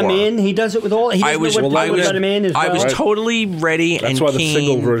with store. Let Him In. He does it with all. He I doesn't was, know what I part with was, Let Him In as I well. was Right. totally ready That's and why the keen.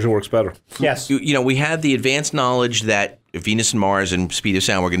 single version works better. Yes. We had the advanced knowledge that Venus and Mars and Speed of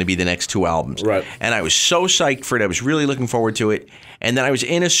Sound were going to be the next two albums. Right. And I was so psyched for it. I was really looking forward to it. And then I was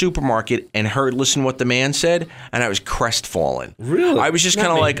in a supermarket and heard Listen What the Man Said, and I was crestfallen. Really? I was just Not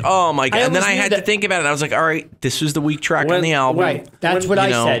kind of me. like, oh my God. And then always I knew had to that- think about it. I was like, all right, this was the weak track on the album. Right. That's what you I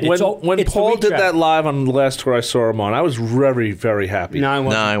know, said. When It's the Paul weak did track. that live on the last tour I saw him on, I was very, very happy. No, I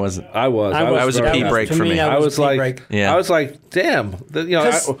wasn't. No, I wasn't. I was. I was a very pee happy. break To for me, me. that I was was a pee like, break. Yeah. I was like, damn.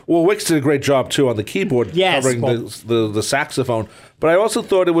 Wix did a great job too on the keyboard, Yes, covering Paul. the saxophone. But I also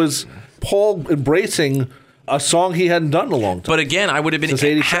thought it was Paul embracing a song he hadn't done in a long time. But again, I would have been Since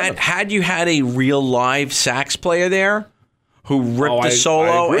 87. had you had a real live sax player there who ripped I the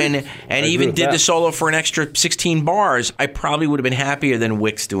solo agree. and I agree even with did that. the solo for an extra 16 bars, I probably would have been happier than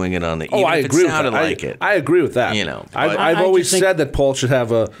Wix doing it on the. Oh, even I if agree it with sounded that. like it. I agree with that. You know, I've but- I've I always just think- said that Paul should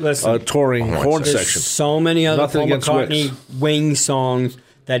have a Listen, touring horn There's section. so many other Nothing Paul against McCartney Wix. Wings songs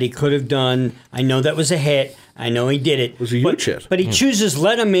that he could have done. I know that was a hit. I know he did it. It was a huge hit. But he chooses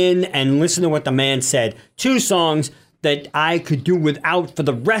Let Him In and Listen to What the Man Said. Two songs that I could do without for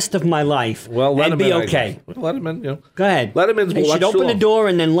the rest of my life Well, let and him be in, I okay. guess. Well, let him in. You know. Go ahead. Let him in. They Well, should that's too open the long. door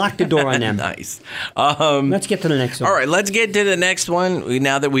and then lock the door on them. Nice. Let's get to the next one. All right, let's get to the next one.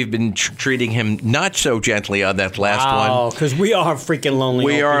 Now that we've been treating him not so gently on that last one. Oh, because we are freaking lonely.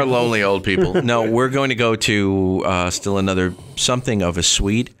 We old are people. lonely old people. No, we're going to go to still another something of a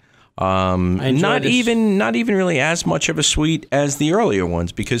suite. I enjoyed Not this. even really as much of a suite as the earlier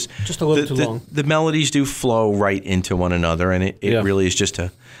ones because Just a little too long. The melodies do flow right into one another, and it Yeah. really is just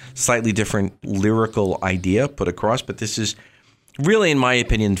a slightly different lyrical idea put across. But this is really, in my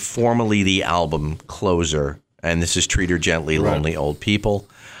opinion, formally the album closer, and this is Treat Her Gently, Lonely Old People,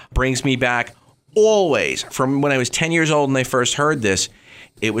 brings me back always from when I was 10 years old and I first heard this.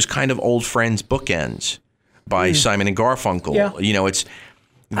 It was kind of Old Friends Bookends by Simon and Garfunkel. Yeah. You know, it's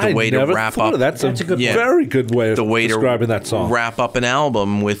the way to wrap up. That's a good point. very good way of the way describing to that song. wrap up an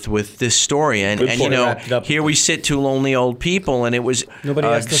album with this story. And you know, Wrap it up. here we sit, two lonely old people, and it was Nobody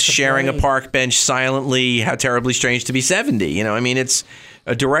asked us to sharing a play. park bench silently. How terribly strange to be 70. You know, I mean, it's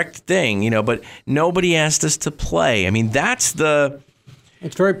a direct thing, you know, but nobody asked us to play. I mean, that's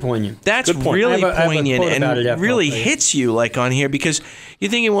It's very poignant. that's Good point. really I have a poignant quote about it and after really I'll play it. hits you like on here because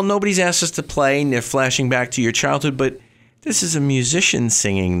you're thinking, well, nobody's asked us to play, and they're flashing back to your childhood, but this is a musician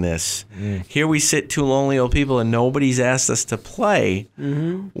singing this. Here we sit, two lonely old people, and nobody's asked us to play.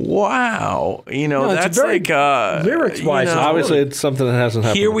 Wow. You know, No, it's that's very like... lyrics-wise, you know, Obviously, it's something that hasn't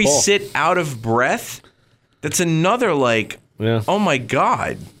happened. here we before. sit out of breath. That's another, like, Yeah. oh, my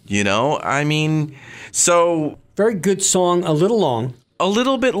God. You know? I mean, so Very good song, a little long. a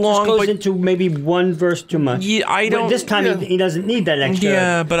little bit long, Goes but... into maybe one verse too much. Yeah, I But don't- this time yeah. he doesn't need that extra.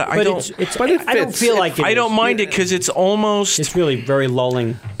 Yeah, but I don't- It's, but it I don't fits. feel like it I don't is. mind it because it's almost... It's really very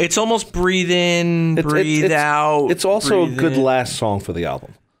lulling. It's almost breathe in, breathe out. It's also a breathe good in. last song for the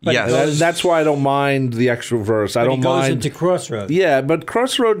album. Yes. And that's why I don't mind the extra verse. I But don't he goes mind. into Crossroads. Yeah, but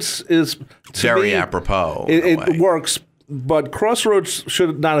Crossroads is to Very me, apropos, in a It way. works, but Crossroads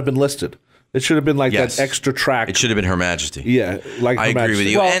should not have been listed. It should have been like Yes. that extra track. It should have been Her Majesty. Yeah, like I Her agree with Majesty.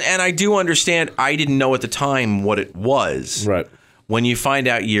 you. Well, And I do understand. I didn't know at the time what it was. right. When you find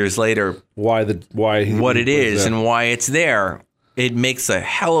out years later Why what it is there. and why it's there, it makes a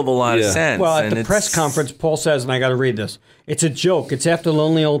hell of a lot of Yeah. sense. Well, at and the press it's- conference, Paul says, and I got to read this. It's a joke. It's after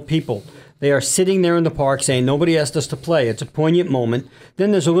lonely old people. They are sitting there in the park saying, nobody asked us to play. It's a poignant moment.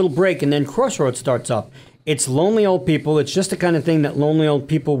 Then there's a little break, and then Crossroads starts up. It's lonely old people. It's just the kind of thing that lonely old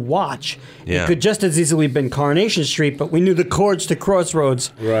people watch. Yeah. It could just as easily have been Coronation Street, but we knew the chords to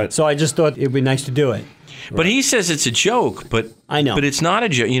Crossroads. Right. So I just thought it would be nice to do it. But he says it's a joke. But I know. But it's not a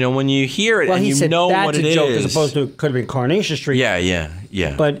joke. You know, when you hear it Well, and he you said know that's what a it joke is. as opposed to it could have been Coronation Street.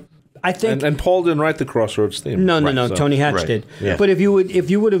 Yeah. But I think And Paul didn't write the Crossroads theme. No, Right, no. so- Tony Hatch Right. did. Yeah. But if you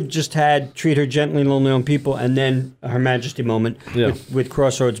would have just had Treat Her Gently, Lonely Old People, and then Her Majesty moment Yeah. with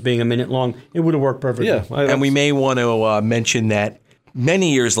Crossroads being a minute long, it would have worked perfectly. Yeah, And we may want to mention that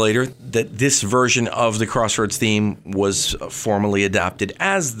many years later, that this version of the Crossroads theme was formally adopted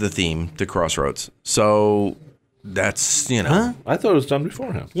as the theme to Crossroads. So that's, you know. I thought it was done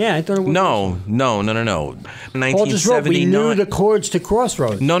beforehand. Yeah, I thought it was. No. Paul just wrote, we knew 1979. the chords to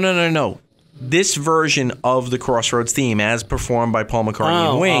Crossroads. No. This version of the Crossroads theme, as performed by Paul McCartney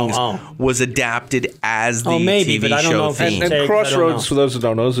and Wings, was adapted as the maybe, TV but I don't show know if it's theme. And Say, 'cause I don't Crossroads, know. for those that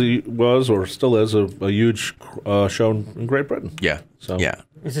don't know, was or still is a huge show in Great Britain. Yeah. So- Yeah.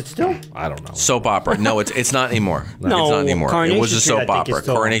 Is it still? I don't know. Soap opera. No, it's not anymore. No, it's not anymore. Coronation It was a Street, I soap think, opera. is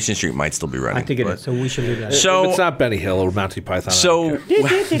still- Coronation Street might still be running. I think it but- is. So we should leave that. So If it's not Benny Hill or Monty Python. So,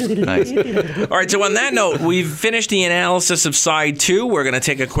 nice. All right, so on that note, we've finished the analysis of side 2. We're going to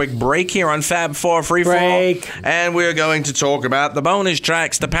take a quick break here on Fab 4 Freefall. Break. And we're going to talk about the bonus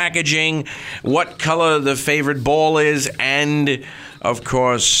tracks, the packaging, what color the favorite ball is, and, of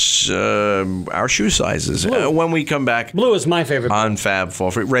course, our shoe sizes when we come back Blue is my favorite. on Fab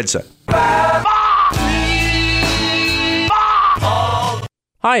 4 Free. Red set.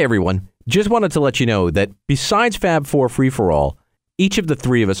 Hi, everyone. Just wanted to let you know that besides Fab 4 Free-for-All, each of the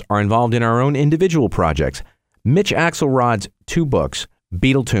three of us are involved in our own individual projects. Mitch Axelrod's 2 books,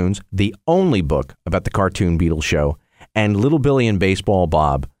 Beatletoons, the only book about the cartoon Beatles show, and Little Billy and Baseball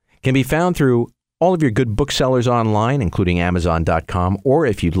Bob, can be found through all of your good booksellers online, including Amazon.com, or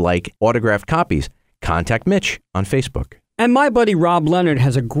if you'd like autographed copies, contact Mitch on Facebook. And my buddy Rob Leonard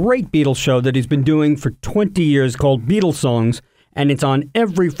has a great Beatles show that he's been doing for 20 years called Beatles Songs, and it's on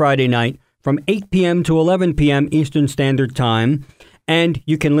every Friday night from 8 p.m. to 11 p.m. Eastern Standard Time. And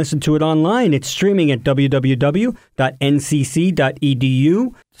you can listen to it online. It's streaming at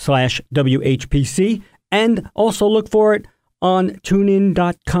www.ncc.edu/WHPC, and also look for it on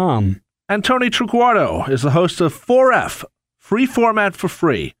tunein.com. And Tony Truquardo is the host of 4F, Free Format for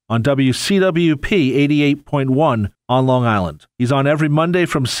Free, on WCWP 88.1 on Long Island. He's on every Monday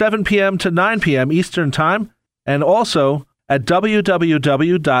from 7 p.m. to 9 p.m. Eastern Time, and also at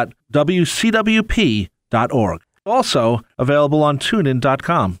www.wcwp.org. Also available on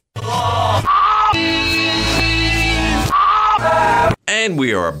tunein.com. And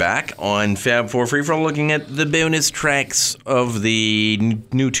we are back on Fab 4 Free for looking at the bonus tracks of the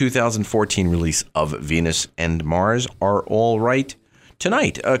new 2014 release of Venus and Mars Are All Right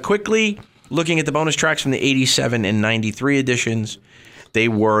Tonight. Quickly, looking at the bonus tracks from the 87 and 93 editions, they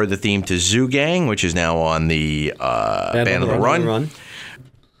were the theme to Zoo Gang, which is now on the Band on the Run.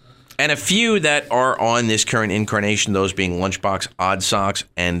 And a few that are on this current incarnation, those being Lunchbox, Odd Socks,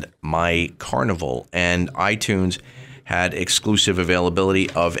 and My Carnival. And iTunes had exclusive availability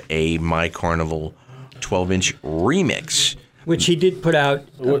of a My Carnival 12-inch remix. Which he did put out.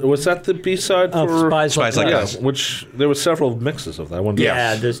 Was that the B-side Of for Spies Like Us? Which there were several mixes of that one.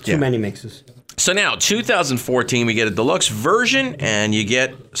 Yeah, there's too many mixes. So now, 2014, we get a deluxe version, and you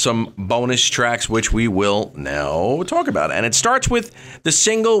get some bonus tracks, which we will now talk about. And it starts with the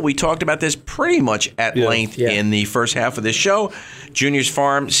single. We talked about this pretty much at length in the first half of this show. Junior's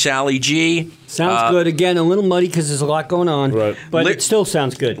Farm, Sally G. Sounds good. Again, a little muddy because there's a lot going on. Right. But it still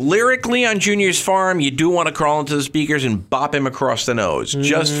sounds good. Lyrically on Junior's Farm, you do want to crawl into the speakers and bop him across the nose.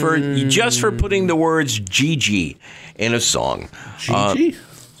 Just for putting the words Gigi in a song. Gigi?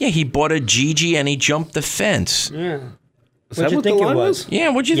 Yeah, he bought a Gigi and he jumped the fence. Yeah. Is that what the line was? Yeah,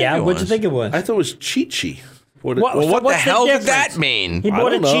 what'd you think it was? What'd you think it was? I thought it was Chi-Chi. What the what's hell did difference? that mean? He bought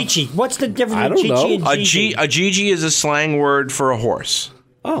a don't know. Chi-Chi. What's the difference I between don't Chi-Chi know. and Gigi? A Gigi is a slang word for a horse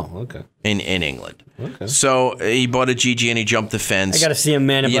Oh, okay. in England. Okay. So he bought a Gigi and he jumped the fence. I got to see a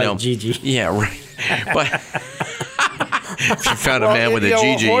man about Gigi. Yeah, right. But if you found a man with a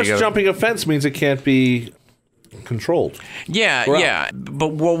Gigi, a horse you gotta, jumping a fence means it can't be controlled. yeah. But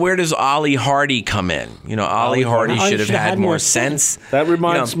where does Ollie Hardy come in? You know, Ollie Hardy should have had more sense. That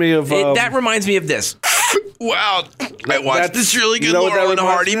reminds me of... that reminds me of this. Wow, I watched this really good Laurel and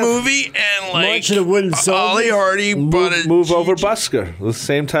Hardy movie, and March of the Wooden Soldiers. Ollie Hardy bought a Move Over Busker. The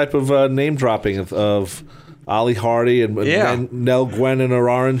same type of name dropping of Ollie Hardy and Nell Gwen and her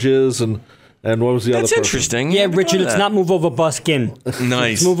oranges and what was the other person? That's interesting. Yeah, Richard, it's not Move Over Buskin.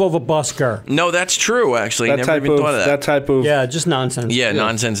 Nice. It's Move Over Busker. No, that's true, actually. That Never type even of, thought of that. that type of... Yeah, just nonsense. Yeah,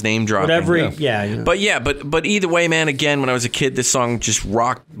 nonsense name dropping. Whatever. Yeah. But either way, man, again, when I was a kid, this song just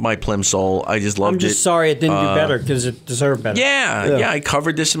rocked my plim soul. I just loved it. I'm just sorry it didn't do better because it deserved better. Yeah, I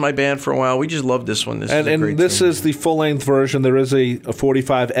covered this in my band for a while. We just loved this one. This is a great this tune. is the full-length version. There is a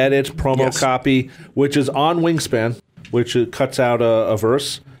 45 edit promo copy, which is on Wingspan, which cuts out a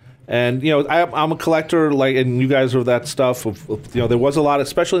verse. And, you know, I'm a collector, and you guys are that stuff. There was a lot,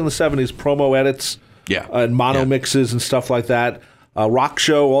 especially in the 70s, promo edits and mono mixes and stuff like that. Rock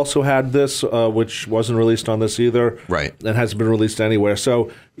Show also had this, which wasn't released on this either. Right. And hasn't been released anywhere.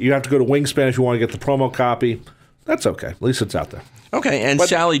 So you have to go to Wingspan if you want to get the promo copy. That's okay. At least it's out there. Okay, and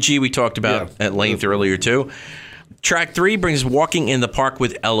Sally G we talked about at length earlier, too. Track 3 brings Walking in the Park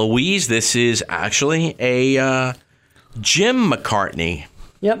with Eloise. This is actually a Jim McCartney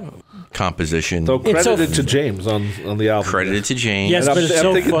composition. So credited to James on the album. Credited to James. Yes, And but it's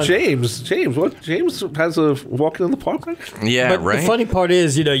so thinking, fun. James, what? James has a Walking in the Park? Yeah, But right. the funny part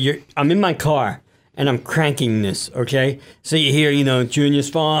is, I'm in my car and I'm cranking this, okay? So you hear, Junior's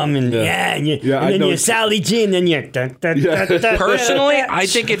Farm and and then you're Sally G and then you're... Personally, I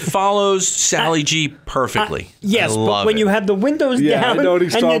think it follows Sally G perfectly. Yes, I but love when it. you have the windows Yeah, I down know what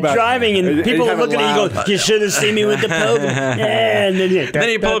he's and talking you're about. driving and And people you are have it looking at you, loud. you should have seen me with the Pope. And Then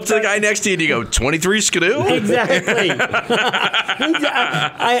you pull up to the guy next to you and you go, 23 Skidoo? Exactly.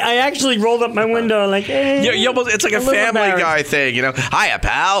 I actually rolled up my window like, hey. It's like a little Family embarrassed. Guy thing, Hiya,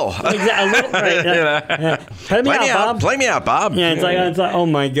 pal. Play me out, Bob. Play me out, Bob. Yeah, it's like, oh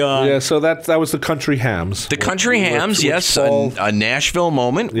my God. Yeah, so that was the Country Hams. The Country Hams, which yes, Paul- a Nashville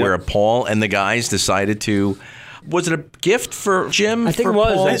moment where Paul and the guys decided to. Was it a gift for Jim? I think for it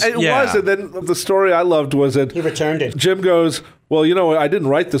was. Paul? It was, and then the story I loved was that He returned it. Jim goes, "Well, I didn't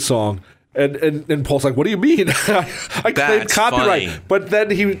write the song." And Paul's like, "What do you mean? I claimed That's copyright." funny. But then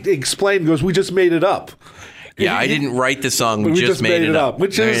he explained, goes, "We just made it up." Yeah, I didn't write the song. We just made it up.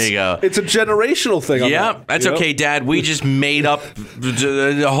 Which there is, you go. it's a generational thing. Yeah, on that's that, okay, Dad. We just made up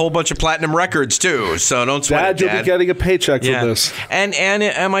a whole bunch of platinum records too. So don't sweat Dad, it, you'll Dad. be getting a paycheck from this. And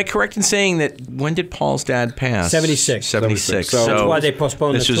am I correct in saying that when did Paul's dad pass? 76. 76. So That's why they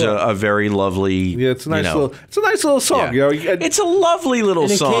postponed this the was tour. a very lovely. Yeah, it's a nice little song. Yeah. And It's a lovely little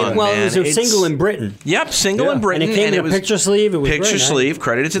And it song. came, well, man. it was a It's- single in Britain. Yep, single in Britain. And it came in a was picture sleeve. It was picture very nice. sleeve,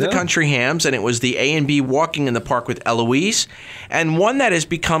 credited to the Country Hams, and it was the A&B Walking in the Park with Eloise, and one that has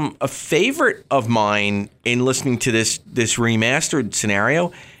become a favorite of mine in listening to this remastered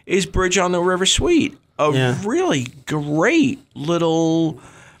scenario is Bridge on the River Suite. A really great little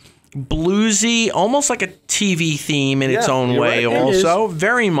bluesy, almost like a TV theme in its own you're way right. It also,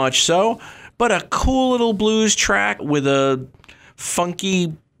 very much so, but a cool little blues track with a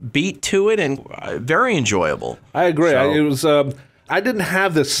funky beat to it and very enjoyable. I agree. So- It was. I didn't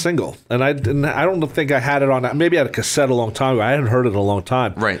have this single, and I don't think I had it on. Maybe I had a cassette a long time ago. I hadn't heard it in a long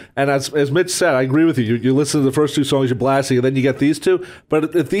time. Right. And as Mitch said, I agree with you. You listen to the first two songs, you're blasting, and then you get these two.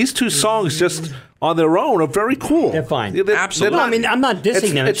 But if these two songs just on their own are very cool. They're fine. Absolutely. No, I mean, I'm not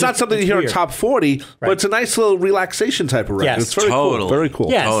dissing them. It's not just- something you it's hear in weird. top 40, but it's a nice little relaxation type of record. Yes. It's very Totally. cool. Very cool.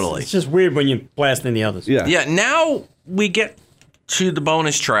 Yes, Totally. it's just weird when you blast in the others. Yeah. Yeah, now we get to the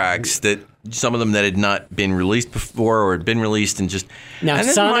bonus tracks that some of them that had not been released before or had been released and just Now, and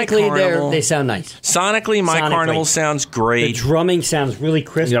then My sonically, Carnival- they sound nice. Sonically, My Sonically. Carnival sounds The great, drumming sounds really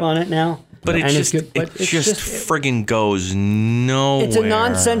crisp Yep. on it now. but it and just it's good, but it just friggin' goes nowhere. it's a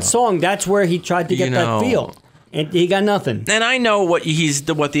nonsense song. That's where he tried to get You that know. feel, and he got nothing. And I know what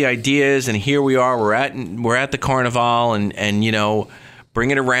the idea is, and here we are. We're at the Carnival, and you know,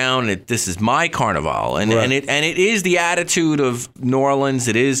 bring it around. This is my Carnival, and Right. and it is the attitude of New Orleans.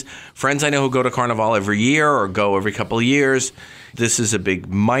 It is friends I know who go to Carnival every year or go every couple of years. This is a big,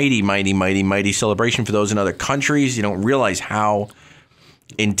 mighty, mighty, mighty, mighty celebration for those in other countries. You don't realize how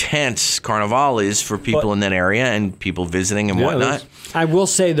intense Carnival is for people But- in that area and people visiting and Yeah, whatnot. I will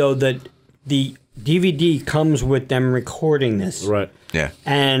say though that the DVD comes with them recording this, Right. Yeah.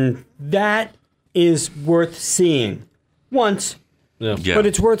 and that is worth seeing once. Yeah. Yeah. But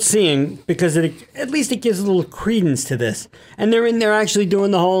it's worth seeing because at least it gives a little credence to this. And they're in there actually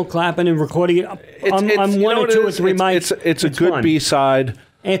doing the whole clapping and recording it on you one know or what two it or is? three mics. It's a good fun. B-side,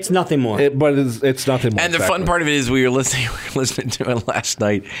 It's nothing more. but it's nothing more. And the fun part of it is we were listening to it last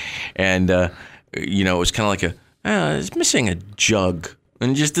night, and you know, it was kind of like it's missing a jug.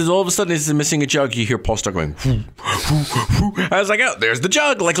 And just as all of a sudden it's missing a jug, you hear Paul start going. I was like, oh, there's the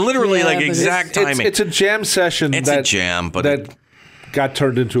jug! Like literally, Yeah, like but exact timing. It's a jam session. It's a jam, but that got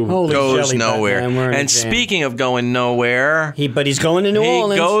turned into a Holy goes jelly nowhere. Batman, we're in a And jam. speaking of going nowhere, But he's going to New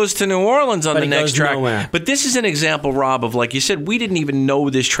Orleans. he goes to New Orleans on But the he next goes track. nowhere. But this is an example, Rob, of like you said, we didn't even know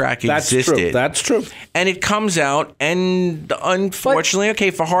this track That's existed. true. That's true. And it comes out, and unfortunately, okay,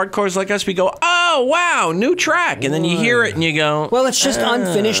 for hardcores like us, we go, oh, wow, new track. And then you hear it and you go, Well, it's just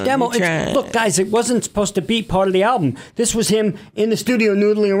unfinished demo. new track. Look, guys, it wasn't supposed to be part of the album. This was him in the studio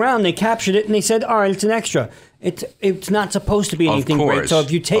noodling around. They captured it and they said, all right, it's an extra. It's not supposed to be Of anything great. course. So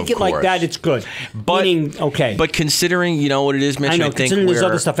if you take Of it like course. that, it's good. But, Meaning, okay. But considering, you know what it is, Mitch, I know, think considering there's where-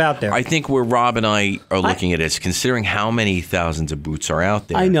 other stuff out there. I think where Rob and I are looking at it is considering how many thousands of boots are out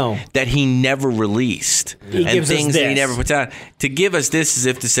there. I know. That he never released. He and gives us things that he this. never puts out. To give us this as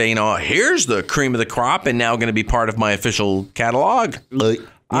if to say, you know, here's the cream of the crop and now going to be part of my official catalog.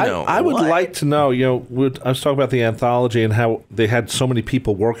 I would like to know, I was talking about the anthology and how they had so many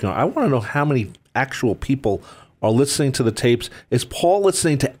people working on it. I want to know how many actual people are listening to the tapes. Is Paul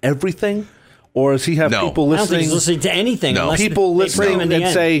listening to everything? Or does he have No. people I don't think listening? he's listening to anything. No. unless People they bring him listening in the and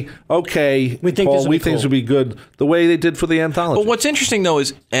end. say, okay, We think Paul, this will we be think this cool. will be good, the way they did for the anthology. But what's interesting, though,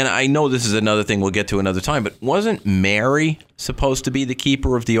 is, and I know this is another thing we'll get to another time, but wasn't Mary supposed to be the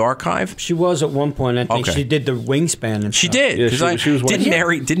keeper of the archive? She was at one point. I think Okay. she did the wingspan and She stuff. did. Yeah, 'Cause she was one-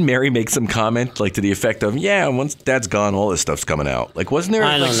 didn't Mary make some comment like to the effect of, yeah, once Dad's gone, all this stuff's coming out. Like, wasn't there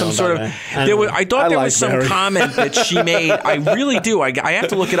I like don't some know sort of about that. I there don't was know. I thought I there like was some Mary. comment that she made. I really do. I have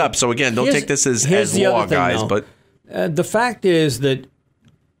to look it up. So again, don't Here's- take this as here's the law, other thing, guys, though. but The fact is that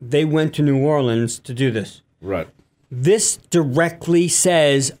they went to New Orleans to do this. right. This directly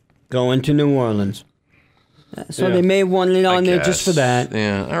says going to New Orleans. So Yeah. they may have wanted it on there just guess. for that.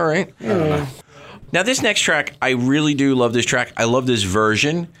 Yeah, all right. Now, this next track, I really do love this track. I love this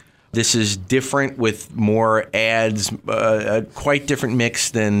version. This is different with more ads, a quite different mix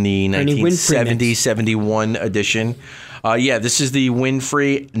than the Ernie Winfrey mix. 1970-71 edition. Yeah, this is the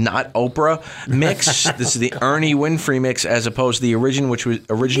Winfrey, not Oprah mix. This is the Ernie Winfrey mix as opposed to the original, which was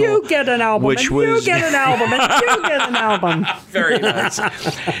original. You get an album, which and was you get an album, and you get an album. very nice.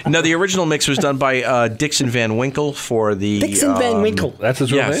 No, the original mix was done by Dixon Van Winkle for the Dixon Van Winkle. That's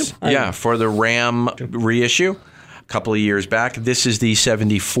his real Yes, name? yeah, for the Ram reissue a couple of years back. This is the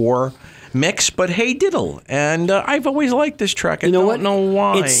 74 mix, but hey diddle. And I've always liked this track. I You know don't what? know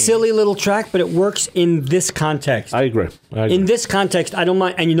why. It's silly little track, but it works in this context. I agree. In this context, I don't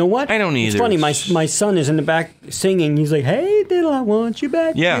mind. And you know what? I don't It's either. funny. My son is in the back singing. He's like, "Hey, diddle, I want you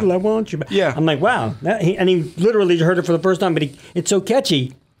back. Yeah. Diddle, I want you back." Yeah. I'm like, "Wow!" And he literally heard it for the first time, but it's so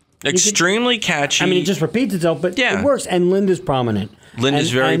catchy. Extremely catchy. I mean, it just repeats itself, but Yeah. it works. And Linda's prominent. Linda's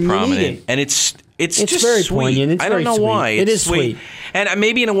And- very and you need prominent, it. and it's It's just very sweet. poignant. It's I don't very know sweet. why. It It's is sweet. and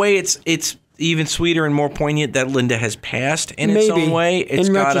maybe in a way it's even sweeter and more poignant that Linda has passed in its Maybe. own way. It's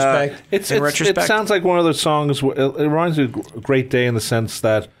In got retrospect. in retrospect. It sounds like one of those songs. It reminds me of A Great Day in the sense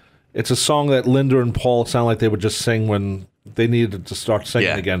that it's a song that Linda and Paul sound like they would just sing when they needed to start singing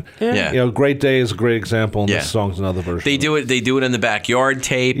Yeah. again. Yeah. You know, Great Day is a great example, and Yeah. this song's another version. They of do it. They do it in the backyard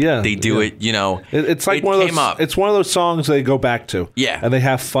tape. Yeah, They do yeah. it. You know, It's like it one of came those. up. It's one of those songs they go back to. Yeah. and they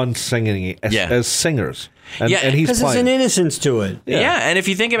have fun singing it as, Yeah. as singers. And, Yeah, and he's Because there's playing. an innocence to it. Yeah. And if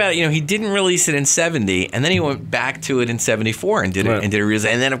you think about it, you know, he didn't release it in '70, and then he went back to it in '74 and did it Right. and did a release,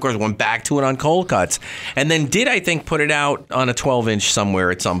 and then of course went back to it on Cold Cuts, and then did I think put it out on a 12-inch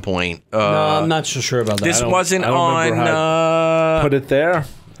somewhere at some point. No, I'm not so sure about that. This wasn't I don't on. remember Put it there.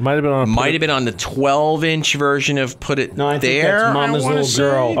 Might have been on. Might have been on the 12-inch version of Put It No, I think There. that's I Mama's wanna Little say.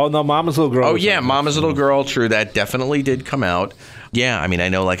 Girl. Oh no, Mama's Little Girl. Oh was yeah, on Mama's Little Girl. True, that definitely did come out. Yeah, I mean, I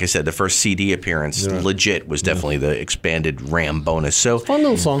know, like I said, the first CD appearance, legit, was definitely the expanded RAM bonus. So Fun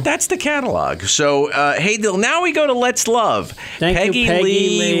little song. that's the catalog. So, hey, Dill, now we go to Let's Love. Thank you, Peggy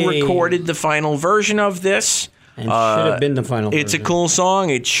Lee. recorded the final version of this. And should have been the final It's a version. cool song.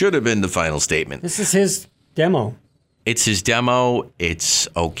 It should have been the final statement. This is his demo. It's his demo. It's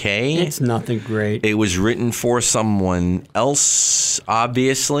okay. It's nothing great. It was written for someone else,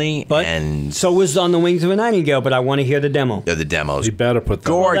 obviously, But and so was On the Wings of a Nightingale, but I want to hear the demo. the demo's He better put that.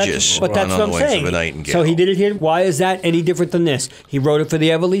 gorgeous. But that's on what the I'm Wings saying. of a Nightingale. So he did it here. Why is that any different than this? He wrote it for the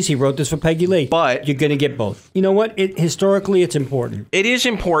Everlys. He wrote this for Peggy Lee. But- you're going to get both. You know what? Historically, it's important. It is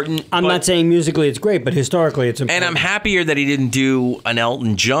important. I'm but- not saying musically it's great, but historically it's And important. I'm happier that he didn't do an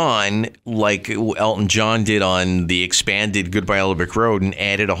Elton John like Elton John did on the expanded Goodbye Yellow Brick Road and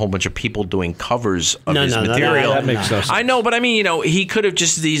added a whole bunch of people doing covers of his material. That makes no sense. I know, but I mean, you know, he could have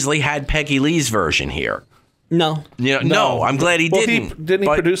just as easily had Peggy Lee's version here. No. You know, no, I'm glad he Well, didn't. didn't he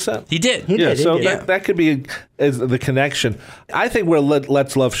but produce that? He did. He Yeah, did, so did. that could be as the connection. I think where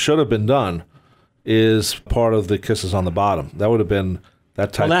Let's Love should have been done is part of the Kisses on the Bottom. That would have been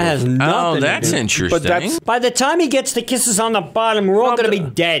that type Well, that of... has nothing Oh, to that's do. interesting. But that's- By the time he gets the Kisses on the Bottom, we're all going to be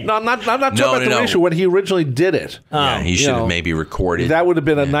dead. No, I'm not talking about No, the no. reissue. When he originally did it, Yeah, he should know, have maybe recorded that would have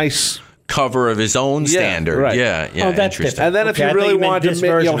been a nice... cover of his own standard. right. Yeah, yeah. Oh, that's interesting. different. And then if Okay, I you thought really you meant wanted this to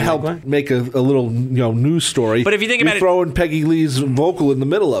version, help like what? make a little news story, But if you think about it- throw in Peggy Lee's vocal in the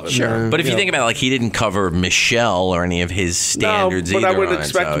middle of it. Sure, but if you think about it, like he didn't cover Michelle or any of his standards but either. I wouldn't on it,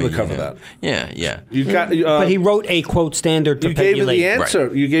 expect so, him to cover yeah. that. Yeah, yeah. You got, But he wrote a quote standard to you Peggy gave me Lee. the answer.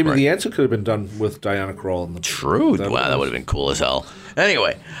 Right. You gave me Right. the answer. Could have been done with Diana Krall. In the True. Wow, that would have been cool as hell.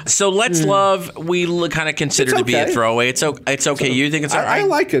 Anyway, so Let's Love, we kind of consider It's to be a okay. throwaway. It's okay. You think it's all right? I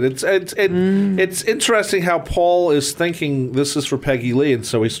like it. It's interesting how Paul is thinking this is for Peggy Lee, and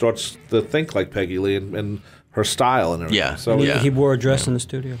so he starts to think like Peggy Lee and her style and everything. Yeah. So He, Yeah. he wore a dress in the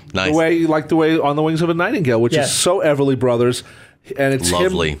studio. Nice. the way On the Wings of a Nightingale, which Yes. is so Everly Brothers, and it's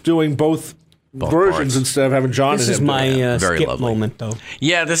Lovely. him doing both versions parts. instead of having John This and is him doing it. my Very skip lovely. moment, though.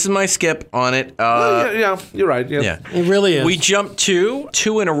 Yeah, this is my skip on it. Yeah, you're right. Yeah. It really is. We jumped two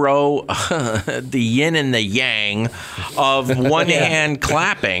in a row, the yin and the yang of one hand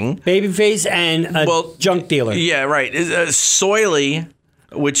clapping. Babyface and a junk dealer. Yeah, right. Soily,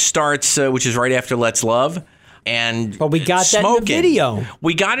 which starts, which is right after Let's Love. And But we got that in the Smokin'. video.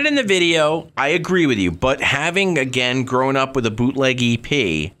 We got it in the video. I agree with you. But having, again, grown up with a bootleg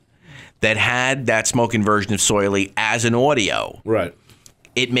EP that had that Smokin' version of Soily as an audio, Right.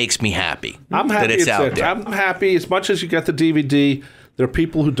 it makes me happy. I'm happy that it's out there. I'm happy as much as you get the DVD. There are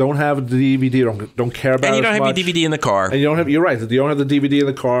people who don't have the DVD, don't care about it And you don't as have much. your DVD in the car. And you don't have. You're right. You don't have the DVD in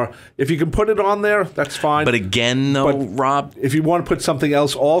the car. If you can put it on there, that's fine. But again, though, But Rob, if you want to put something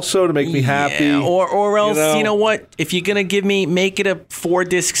else also to make me happy, yeah, or else, you know know what? If you're gonna make it a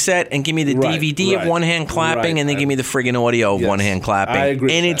 4-disc set and give me the Right, DVD of right, one hand clapping, right, and then give me the friggin' audio of Yes, one hand clapping I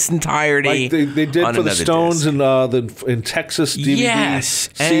agree in with its that. entirety. like they did on for the another Stones disc. in Texas DVD Yes,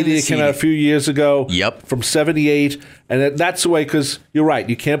 and CD the that came out a CD. few years ago. Yep. From '78, and that's the way because you're right.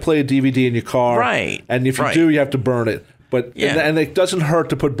 You can't play a DVD in your car, Right, And if you right. do, you have to burn it. But Yeah. and it doesn't hurt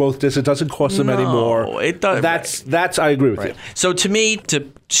to put both discs. It doesn't cost them any more. it does- That's I agree with you. So to me, to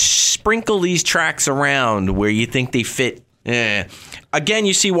sprinkle these tracks around where you think they fit, again,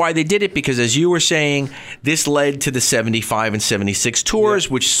 you see why they did it, because as you were saying, this led to the 75 and 76 tours,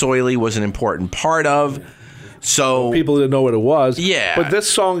 which Soily was an important part of. So People didn't know what it was. Yeah. But this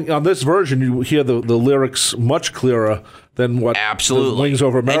song, on this version, you hear the lyrics much clearer than what absolutely, the Wings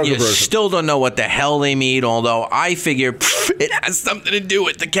Over America and you version. still don't know what the hell they mean. Although I figure it has something to do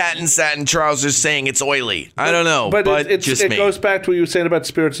with the cat in satin trousers saying it's oily. I don't know, but it just me. goes back to what you were saying about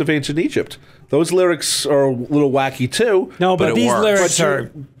Spirits of Ancient Egypt. Those lyrics are a little wacky too. No, But but it these works. lyrics But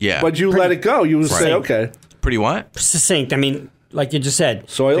are Yeah, But you let it go. You would say, Right. okay. pretty what? succinct. I mean, like you just said,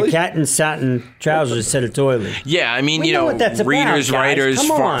 Soily? the cat in satin trousers said it's oily. Yeah, I mean, We you know know, what that's about, readers, guys. writers,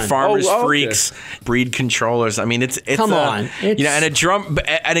 Come on. farmers, Oh, okay. freaks, breed controllers. I mean, it's Come on. you know,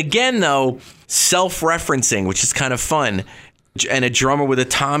 It's- and again though, self-referencing, which is kind of fun, and a drummer with a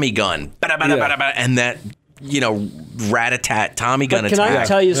Tommy gun, and that, you know, rat-a-tat Tommy gun But can I attack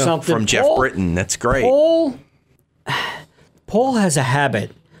tell you something? from Jeff Britton. That's great. Paul has a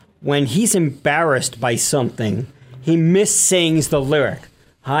habit. When he's embarrassed by something, he missings the lyric.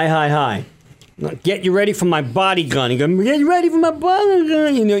 Hi, hi, hi. Get you ready for my body gun. He goes, get you ready for my body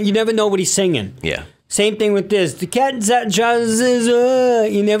gun. You know, you never know what he's singing. Yeah. Same thing with this. The cat in satin trousers.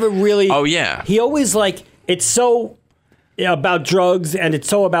 You never really. Oh, yeah. He always like it's so about drugs and it's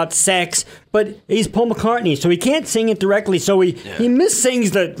so about sex, but he's Paul McCartney, so he can't sing it directly. So he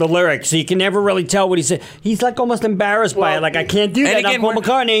missings the lyrics, so you can never really tell what he's saying. He's like almost embarrassed by it. Like I can't do that. And I'm again, Paul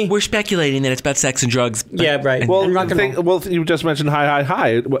McCartney. we're speculating that it's about sex and drugs. but- Yeah, right. Well, And rock and roll. you just mentioned hi, hi, hi.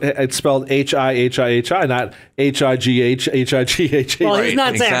 It's spelled H-I-H-I-H-I, not H-I-G-H, H-I-G-H-H. Well, he's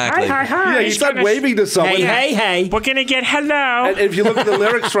not saying exactly. hi, hi, hi. Yeah, he's not waving to someone. Hey, hey, hey. We're gonna get hello. And if you look at the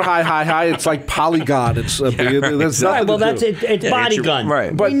lyrics for hi, hi, hi, it's like polygon. It's there's nothing Right, well, to that's do. it. It's body gun.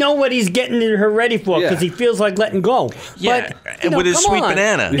 right. We know what he's getting her ready for because Yeah. he feels like letting go. Yeah, But, and with his come sweet on.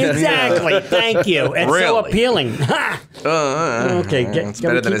 banana. Exactly. Thank you. It's so Really? appealing. Ha! Okay, it's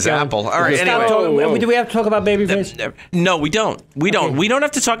better than his apple. All right, Stop anyway. talking- Whoa. Do we have to talk about Babyface? No, we don't. We don't. Okay. We don't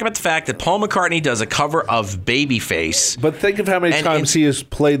have to talk about the fact that Paul McCartney does a cover of Babyface. But think of how many And times it's- he has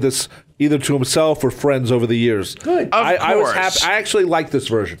played this either to himself or friends over the years. Good. I was course. happy. I actually liked this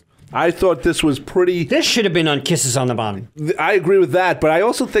version. I thought this was pretty. This should have been on Kisses on the Bottom. I agree with that, but I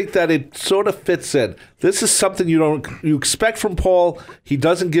also think that it sort of fits in. This is something you expect from Paul. He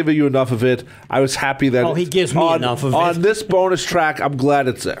doesn't give you enough of it. I was happy that Oh, he gives me enough of it. On this bonus track, I'm glad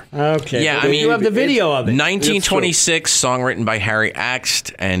it's there. Okay. Yeah, Well, I mean, you have the video of it. 1926, song written by Harry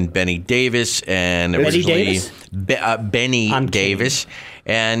Axt and Benny Davis, and Benny originally Davis? Benny I'm Davis.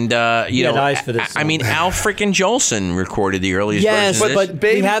 And you had know, eyes for this I song. mean, Al frickin' Jolson recorded the earliest Yes, version of this.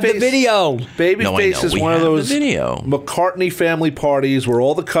 but we have the Babyface- video. Babyface No, I know. is We one of have the those video. McCartney family parties where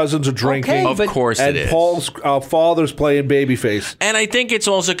all the cousins are drinking. Okay, Of but- course and it is. Paul's father's playing Babyface. And I think it's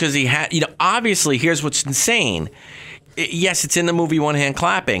also because he had, you know, obviously, here's what's insane. Yes, it's in the movie One Hand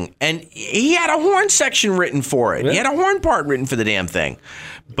Clapping, and he had a horn section written for it. He had a horn part written for the damn thing.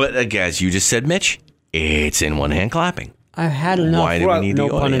 But as you just said, Mitch, it's in One Hand Clapping. I had enough. Why do we need no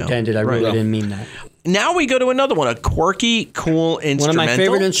the pun audio? intended. I really Right. didn't mean that. Now we go to another one, a quirky, cool instrumental. One of my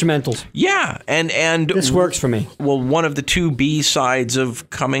favorite instrumentals. Yeah, and This works for me. Well, one of the two B sides of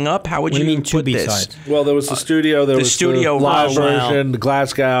Coming Up. How would What do you you mean two put this? B-sides? Well, there was the studio, there the was studio the live version. Wow. version, the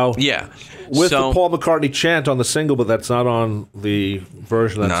Glasgow. Yeah, With so, the Paul McCartney chant on the single, but that's not on the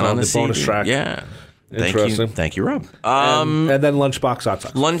version. That's not on the CD. bonus track. Yeah, Interesting. Thank you, Rob. And then Lunchbox Hot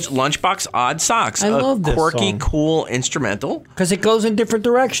Sauce. Lunchbox Odd Socks. I love this quirky, song. cool instrumental. Because it goes in different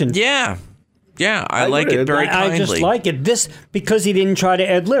directions. Yeah, I like agree. it very I kindly. just like it. This because he didn't try to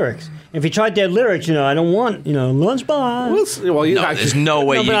add lyrics. If he tried to add lyrics, I don't want, lunchbox. Well, No, there's no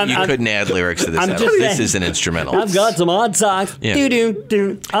way No, but you I'm- couldn't add lyrics to this. I'm ever. just This saying. is an instrumental. I've got some odd socks. Yeah.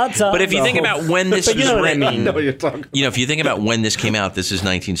 Do odd socks. But if you think about when this But you was know what I written, mean. I know what you're talking. if you think about when this came out, this is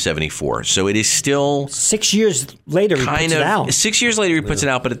 1974. So it is still 6 years later, he kind puts of it out. 6 years later he puts it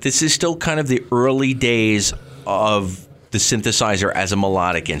out, but this is still kind of the early days of the synthesizer as a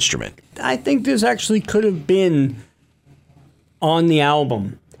melodic instrument. I think this actually could have been on the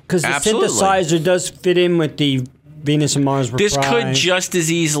album because the Absolutely. synthesizer does fit in with the Venus and Mars This Reprise. could just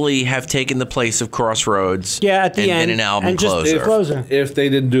as easily have taken the place of Crossroads. Yeah, at the and end, been an album and just closer. closer. If they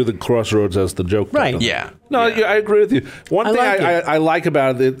didn't do the Crossroads as the joke. Right. button. Yeah. No, Yeah. I agree with you. One I thing like it. I like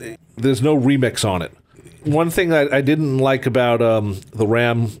about it, there's no remix on it. One thing that I didn't like about the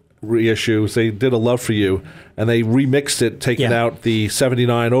Ram reissue is they did a Love for You, and they remixed it, taking Yeah. out the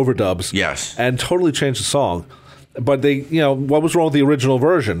 79 overdubs. Yes. And totally changed the song. But they, what was wrong with the original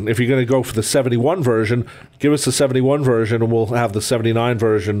version? If you're going to go for the 71 version, give us the 71 version, and we'll have the 79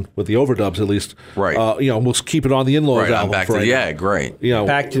 version with the overdubs at least. Right. We'll keep it on the In-Laws Right, album. on Back for to right the now. Egg, right.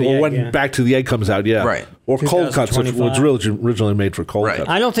 Back to the or Egg, when yeah. Back to the Egg comes out, yeah. Right. Or Cold Cuts, which was 2025. originally made for Cold Right. Cuts.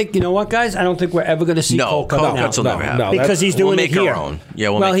 I don't think, you know what, guys? I don't think we're ever going to see No, Cold Cut Cold now. Cuts will never happen. no. Because he's We'll doing make it our here. own. Yeah,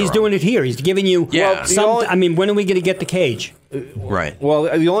 we'll well, make he's our doing own. it here. He's giving you. Yeah. Well, I mean, when are we going to get the Cage? Right. Well,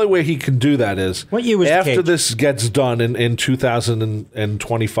 the only way he can do that is What year was the after Cage? this gets done in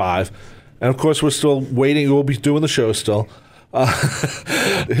 2025, and of course we're still waiting. We'll be doing the show still.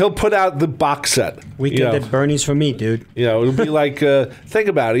 He'll put out the box set. Weekend at Bernie's for me, dude. It'll be like think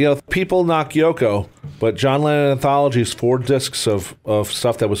about it. People knock Yoko But John Lennon Anthology is 4 discs of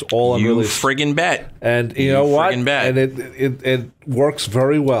stuff that was all You unreleased. friggin' bet. And you know what? friggin' bet. And it works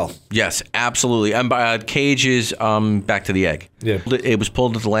very well. Yes, absolutely. And Cage is Back to the Egg. Yeah. It was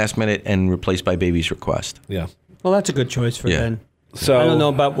pulled at the last minute and replaced by Baby's Request. Yeah. Well, that's a good choice for Yeah. Ben. So I don't know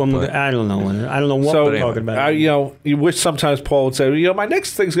about when I don't know what So we're talking about. you wish sometimes Paul would say, my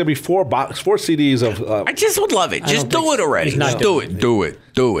next thing's gonna be 4 CDs of. I just would love it. Just do it already. he's not Just do it. Do it.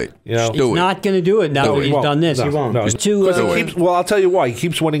 Do it. You know, Just do He's it. not going to do it now that he's done this. No, he won't. no. It's too, Because he keeps, I'll tell you why. He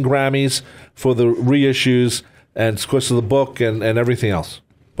keeps winning Grammys for the reissues and because of the book and everything else.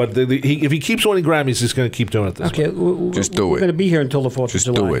 But if he keeps winning Grammys, he's going to keep doing it this way. okay, Just do We're it. going to be here until the 4th Just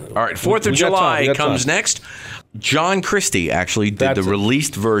of July. do it. All right, 4th of We got time, July we got comes time. next. John Christie actually did That's the it.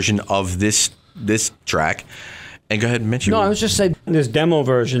 released version of this track. And go ahead and mention. No, I was just saying this demo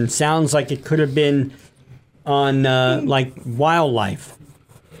version sounds like it could have been on like Wildlife.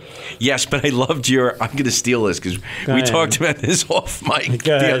 Yes, but I loved I'm going to steal this because we ahead. talked about this off mic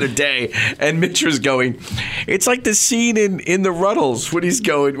Go the ahead. other day, and Mitch was going. It's like the scene in the Ruddles when he's at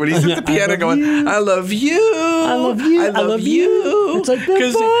the piano going, "I love you, I love you, I love you." It's like the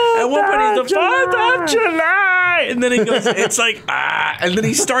 'Cause 4th at one point of he's the 4th of July, and then he goes, it's like and then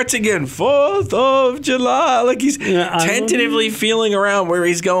he starts again, 4th of July, like he's I love tentatively feeling around where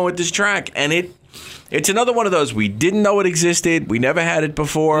he's going with this track, and it's another one of those we didn't know it existed, we never had it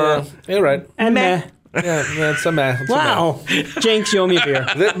before. Yeah, you're right. And Meh. Yeah, it's a meh. It's a meh. wow, Jinx, you owe me a beer.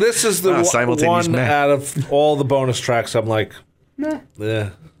 This is the simultaneous one meh. out of all the bonus tracks. I'm like, yeah.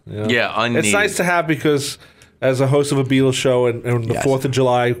 Yeah, unneeded. It's nice to have because as a host of a Beatles show and the Yes. 4th of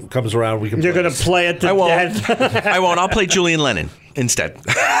July comes around, we can You're play going to this. play it to I won't. death. I won't. I'll play Julian Lennon instead.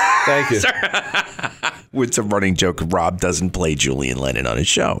 Thank you. It's a running joke. Rob doesn't play Julian Lennon on his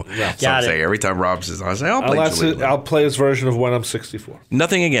show. So Got I'm it. saying every time Rob says, I say, I'll play Julian Lennon. I'll play his version of When I'm 64.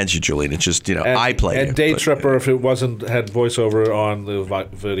 Nothing against you, Julian. It's just, And, I played and it. Day but- Tripper if it had voiceover on the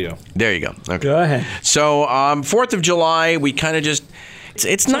video. There you go. Okay. Go ahead. So 4th of July, we kind of just...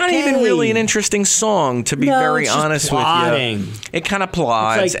 It's not okay. even really an interesting song, to be No, very it's just honest plodding. with you. It kind of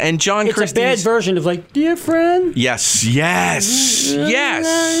plods. It's like- And John it's Christie's... a bad version of like, dear friend. Yes.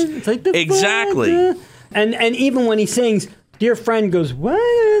 It's like the Exactly. And even when he sings, dear friend goes, what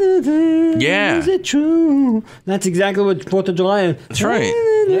are the things? Yeah. Is it true? That's exactly what 4th of July is. That's right.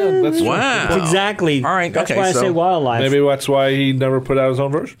 Yeah, that's Wow. That's exactly. All right, That's okay, why I so say Wildlife. Maybe that's why he never put out his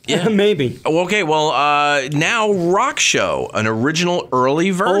own version. Yeah. Maybe. Okay, well, now Rock Show, an original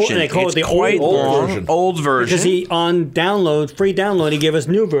early version. they call it It's the quite old long, version. old version. Because he, on download, free download, he gave us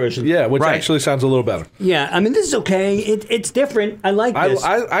new version. Yeah, which Right. actually sounds a little better. Yeah, I mean, this is okay. It's different. I like this.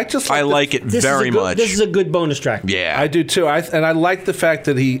 I just I like it This very is a good, much. This is a good bonus track. yeah. I do too. And I like the fact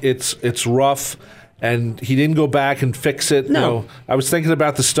that it's rough, and he didn't go back and fix it. No. You know, I was thinking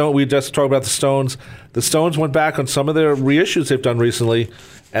about the Stone. We just talked about the Stones. The Stones went back on some of their reissues they've done recently,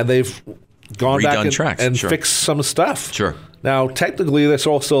 and they've gone back Redone tracks, and sure. fixed some stuff. Sure. Now, technically, they're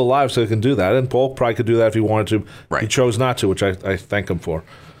all still alive, so they can do that. And Paul probably could do that if he wanted to. Right. He chose not to, which I thank him for.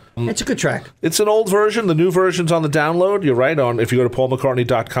 It's a good track. It's an old version. The new version's on the download. You're right. On if you go to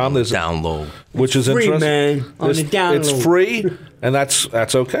paulmccartney.com, there's Download. which is Free, interesting. man, on the download. It's free, and that's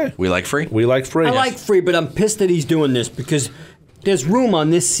okay. We like free? We like free. I like free, but I'm pissed that he's doing this because there's room on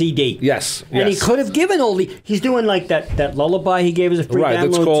this CD. Yes, And he yes. could have given all the. He's doing like that lullaby he gave us a free Right,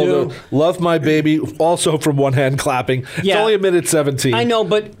 that's download called too. Love My Baby, also from One Hand Clapping. It's Yeah. only a minute 17. I know,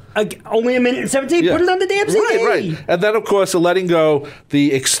 but only a minute and 17. Yeah. Put it on the damn CD. Right. And then, of course, the Letting Go,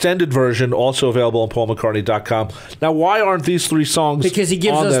 the extended version, also available on paulmccartney.com. Now, why aren't these 3 songs Because he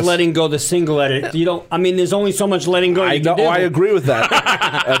gives on us this? Letting Go, the single edit. You don't. I mean, there's only so much Letting Go I you know. can do. I agree with that.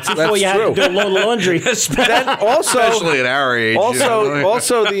 That's Before you true. have to do a load of laundry. Then also, Especially at our age.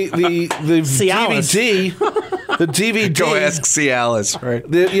 also the Cialis. DVD, the DVD. Go ask Cialis, right?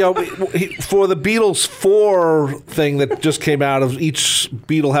 For the Beatles 4 thing that just came out of each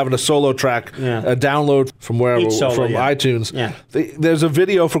Beatle having a solo track, Yeah. a download from wherever, Each solo, from yeah. iTunes. Yeah. There's a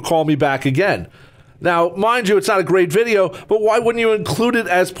video for Call Me Back Again. Now, mind you, it's not a great video, but why wouldn't you include it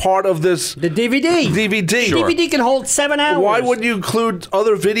as part of this The DVD. DVD? Sure. DVD can hold 7 hours. Why wouldn't you include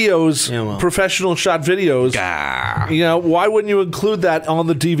other videos, Yeah, well. professional shot videos? Why wouldn't you include that on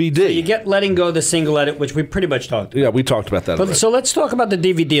the DVD? You get Letting Go, the single edit, which we pretty much talked. Yeah, we talked about that. But already. so let's talk about the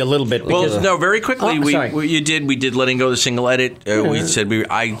DVD a little bit. Because, Well, no, very quickly, Oh, sorry. we did Letting Go the single edit. We said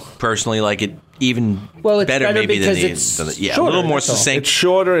I personally like it even Well, it's better better maybe because than it's a shorter, little more that's all. succinct. It's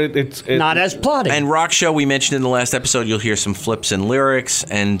shorter. It's Not as plotting. And Rock Show, we mentioned in the last episode, you'll hear some flips in lyrics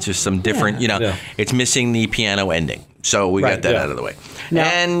and just some different, Yeah. it's missing the piano ending. So we Right, got that yeah. out of the way. Now-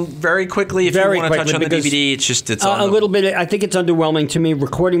 and very quickly, if Very you want to touch quickly, on the because, DVD, it's on a the- little bit. I think it's underwhelming to me.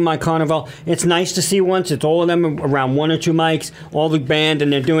 Recording my Carnival, it's nice to see once. It's all of them around one or two mics, all the band,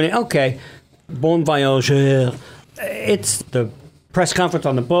 and they're doing it. Okay, bon voyage. It's the press conference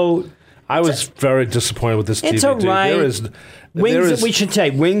on the boat. I was very disappointed with this DVD. It's all right. Wings, we should say,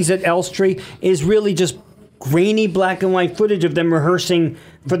 Wings at Elstree is really just grainy black and white footage of them rehearsing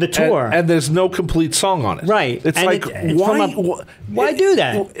for the tour. and there's no complete song on it. Right. It's And like, it's why? why do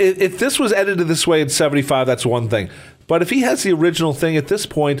that? If this was edited this way in '75, that's one thing. But if he has the original thing at this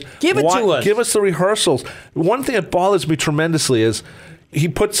point, Give it to us. Give us the rehearsals. One thing that bothers me tremendously is he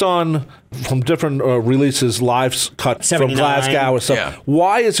puts on from different releases live cut from 79. Glasgow or stuff. Yeah.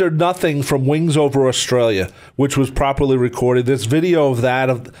 Why is there nothing from Wings Over Australia, which was properly recorded? There's video of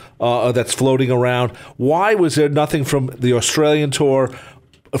that that's floating around. Why was there nothing from the Australian tour,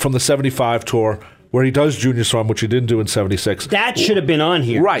 from the '75 tour, where he does Junior Song, which he didn't do in '76? That should have been on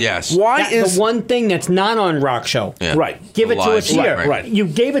here. Right. Yes. Why That- is the one thing that's not on Rock Show? Yeah. Right. Give it to Live, us here. right, right. You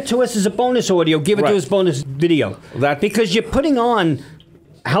gave it to us as a bonus audio. Give it Right. to us bonus video. Because you're putting on.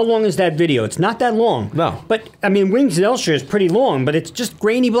 How long is that video? It's not that long. No. But I mean, Wings at Elstree is pretty long, but it's just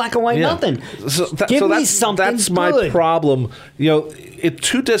grainy black and white nothing. Give me something That's good. my problem.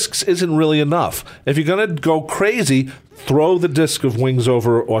 Two discs isn't really enough. If you're going to go crazy, throw the disc of Wings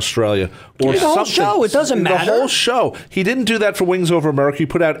Over Australia or The whole something. show, it doesn't matter. The whole show. He didn't do that for Wings Over America. He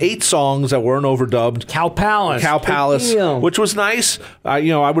put out 8 songs that weren't overdubbed. Cow Palace. Cow Big Palace, deal. which was nice. I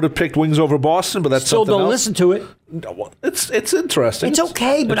would have picked Wings Over Boston, but that's Still something don't else. listen to it. It's interesting. It's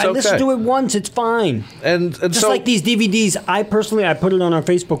okay, but It's I listened okay. to it once. It's fine. And Just so, like these DVDs, I put it on our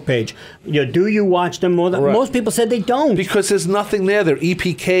Facebook page. Do you watch them more than Right. most people said they don't? because there's nothing there. They're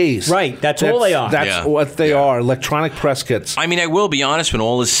EPKs. Right, that's all they are. That's Yeah. what they Yeah. are. Electronic press kits. I mean, I will be honest, when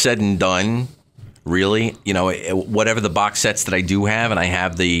all is said and done, really, whatever the box sets that I do have, and I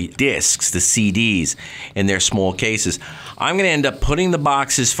have the discs, the CDs in their small cases, I'm going to end up putting the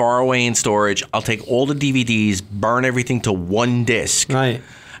boxes far away in storage. I'll take all the DVDs, burn everything to one disc. Right.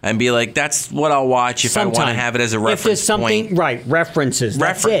 And be like, that's what I'll watch if I want to Sometime. have it as a If reference there's something, point. right, references.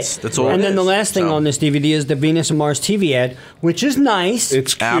 Reference. That's it. That's all And it then the is. last thing So- on this DVD is the Venus and Mars TV ad, which is nice.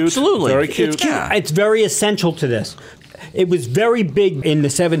 It's cute. Absolutely. Very cute. It's cute. Yeah. It's very essential to this. It was very big in the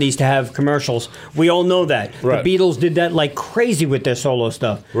 70s to have commercials. We all know that. Right. The Beatles did that like crazy with their solo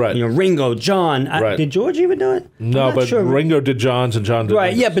stuff. Right. Ringo, John. Right. Did George even do it? I'm No, not but sure. Ringo did John's and John did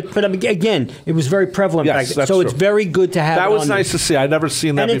Right, Ringo's. yeah, but I mean, again, it was very prevalent Yes, back then. that's So it's true. very good to have That it was on nice there. to see. I'd never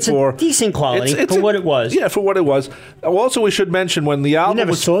seen that And it's before. a decent quality for what it was. Yeah, for what it was. Also, we should mention when the album You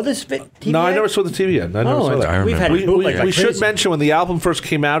never was. saw this TV No, I ad? never saw the TV yet. I never Oh, saw that. I we've had remember. it bootleg like we should crazy. mention when the album first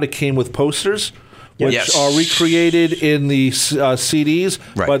came out, it came with posters, which Yes. are recreated in the CDs.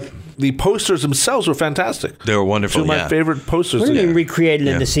 Right. But the posters themselves were fantastic. They were wonderful, Two of my yeah. favorite posters. What do you mean Yeah. recreated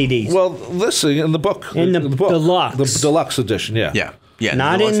in the CDs? Well, listen, in the book. In the book. deluxe. The deluxe edition, yeah. Yeah. Yeah.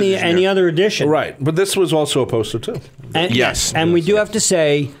 Not deluxe in edition, any yeah. other edition. Right. But this was also a poster, too. And, Yes. And we do have to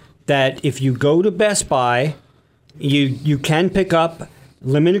say that if you go to Best Buy, you can pick up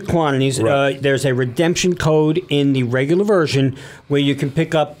limited quantities. Right. There's a redemption code in the regular version where you can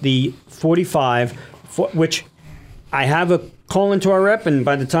pick up the 45, which I have a call into our rep, and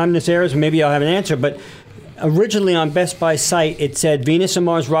by the time this airs, maybe I'll have an answer. But originally on Best Buy's site, it said Venus and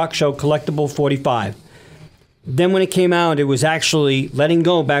Mars Rock Show collectible 45. Then when it came out, it was actually letting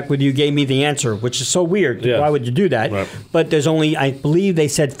go back when you gave me the answer, which is so weird. Yeah. Why would you do that? Right. But there's only, I believe they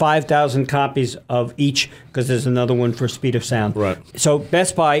said 5,000 copies of each because there's another one for Speed of Sound. Right. So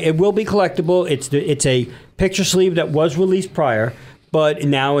Best Buy, it will be collectible. It's a picture sleeve that was released prior, but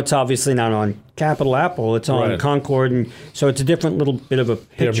now it's obviously not on Capital Apple. It's on Right. Concord, and so it's a different little bit of a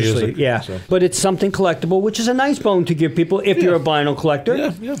picture music, sleeve. Yeah, so. but it's something collectible, which is a nice bone to give people if you're a vinyl collector.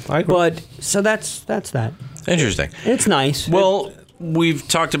 Yeah, I agree. But so that's that. Interesting. It's nice. Well, we've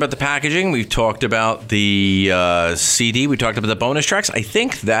talked about the packaging. We've talked about the CD. We talked about the bonus tracks. I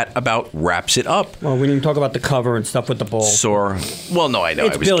think that about wraps it up. Well, we didn't talk about the cover and stuff with the balls. Well, no, I know.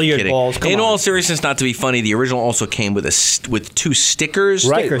 It's I was billiard kidding. balls, come In on. all seriousness, not to be funny, the original also came with with 2 stickers.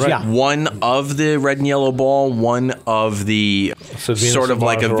 Right, Stickers, right. yeah. One of the red and yellow ball, one of the So Venus sort of and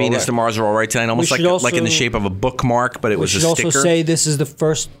like Mars a are all Venus right. and Mars are all right tonight, almost We like should like in the also- shape of a bookmark, but it We was should a also sticker. say this is the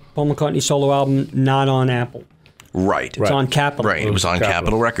first Paul McCartney solo album not on Apple. Right. It's on Capitol. Right. It was on Capitol.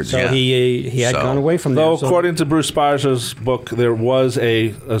 Capitol Records. So yeah. he had So- gone away from Though, there. So- according to Bruce Speiser's book, there was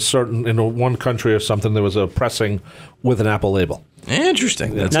a certain, in one country or something, there was a pressing with an Apple label.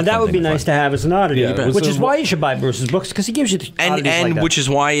 Interesting. That's Now that would be something nice to have as an oddity, Yeah, which is why you should buy Bruce's books because he gives you the oddities like And that. which is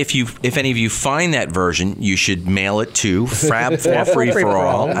why if any of you find that version, you should mail it to Frab for Free for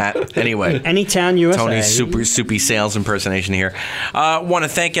All. Anyway. Anytown, USA. Tony's super soupy sales impersonation here. Want to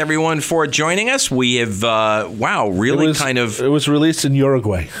thank everyone for joining us. We have really kind of It was released in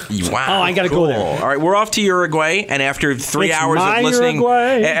Uruguay. wow. Oh, I gotta go cool. there. All right, we're off to Uruguay, and after 3 It's hours my of listening,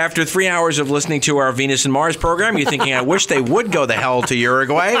 Uruguay. after 3 hours of listening to our Venus and Mars program, you're thinking, I wish they would go the hell to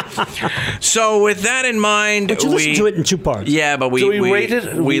Uruguay. So with that in mind, But you listen to it in 2 parts. Yeah, but we Do we rate it?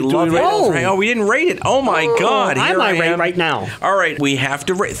 We Do we love it. rate it? Oh, we didn't rate it. Oh my God! I Here might rate am. right now. All right, we have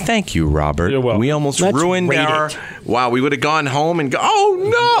to rate. Thank you, Robert. You're welcome. We almost Let's ruined rate our. it. Wow, we would have gone home and go. Oh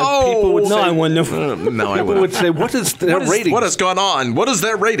no! People would No, say- I wouldn't have. No, I People would. would say, "What is their rating?" What has gone on? What is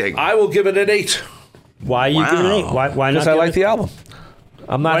their rating? I will give it an 8 Why are you giving it 8? Why not? because I like the album.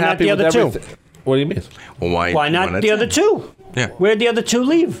 I'm not Why not happy the with other two? everything. What do you mean? Why Why not the other 2? Yeah. Where'd the other 2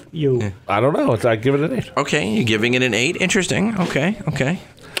 leave you? I don't know. I give it an 8, Okay, you're giving it an 8. Interesting. Okay.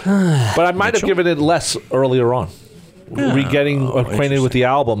 but I might have given it less earlier on. Getting acquainted with the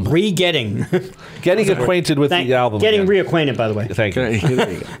album, Re-getting. getting acquainted with the album, Getting again. reacquainted, by the way. Thank you.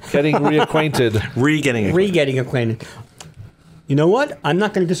 There you go. Getting reacquainted. Getting it. Re-getting acquainted. You know what? I'm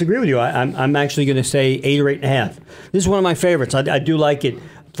not going to disagree with you. I'm actually going to say 8 or 8.5. This is one of my favorites. I do like it.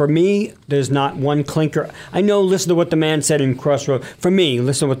 For me, there's not one clinker. I know Listen to What the Man Said in Crossroads. For me,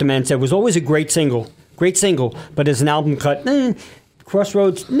 Listen to What the Man Said was always a great single, but as an album cut,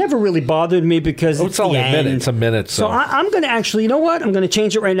 Crossroads never really bothered me because It's only the a minute. end. It's a minute. So I'm going to actually, you know what? I'm going to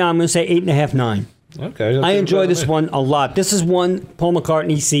change it right now. I'm going to say 8.5, 9. Okay. I enjoy this one a lot. This is one Paul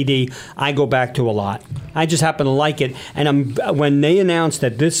McCartney CD I go back to a lot. I just happen to like it. And when they announced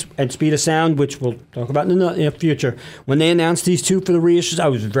that this and Speed of Sound, which we'll talk about in the future, when they announced these 2 for the reissues, I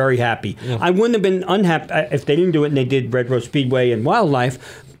was very happy. Yeah. I wouldn't have been unhappy if they didn't do it and they did Red Rose Speedway and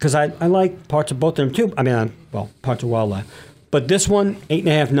Wildlife, because I like parts of both of them too. I mean, parts of Wildlife. But this one,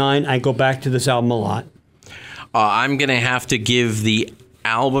 8.5, 9, I go back to this album a lot. I'm going to have to give the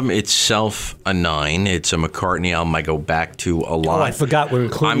album itself a 9. It's a McCartney album I go back to a lot. Oh, I forgot we're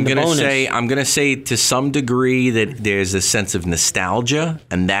including the bonus. I'm going to say to some degree that there's a sense of nostalgia,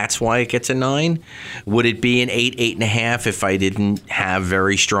 and that's why it gets a 9. Would it be an 8, 8.5 if I didn't have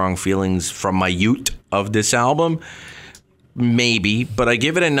very strong feelings from my youth of this album? Maybe, but I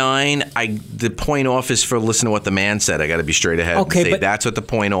give it a 9. The point off is for Listen to What the Man Said. I got to be straight ahead. Okay, and say but that's what the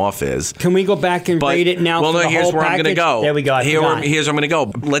point off is. Can we go back and rate it now? Well, for no. the Here's whole where I'm going to package? go. There we go. Here's where I'm going to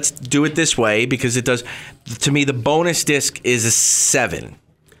go. Let's do it this way because it does. To me, the bonus disc is a 7.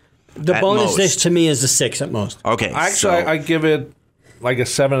 The at bonus most. disc to me is a 6 at most. Okay, Actually, I give it like a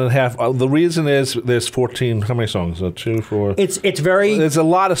 7.5. The reason is there's 14. How many songs? 2, 4. It's very. There's a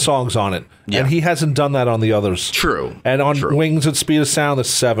lot of songs on it, Yeah. and he hasn't done that on the others. True. And on True. Wings at Speed of Sound, it's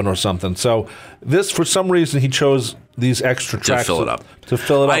 7 or something. So this, for some reason, he chose these extra tracks fill it up. To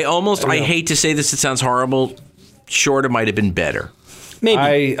fill it up. I hate to say this. It sounds horrible. Shorter might have been better.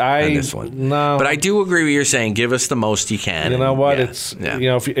 Maybe. than this one. No, But I do agree with you saying give us the most you can. You know what? Yeah, It's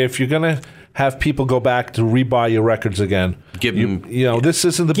yeah. if you're gonna have people go back to rebuy your records again, Give them- this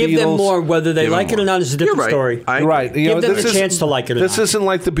isn't the Give Beatles. them more, whether they Give them like it or more. not is a different You're right. story. I- Right. Give them a chance to like it or this not. isn't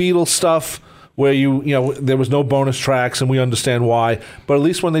like the Beatles stuff where there was no bonus tracks, and we understand why. But at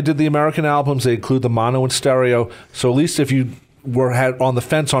least when they did the American albums, they include the mono and stereo. So at least if you had on the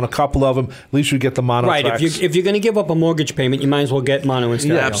fence on a couple of them, at least you get the mono Right. tracks. If you're going to give up a mortgage payment, you might as well get mono and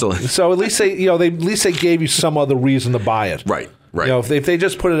stereo. Yeah, absolutely. So at least they gave you some other reason to buy it. Right. Right. If they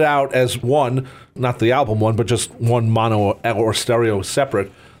just put it out as one, not the album one, but just one mono or stereo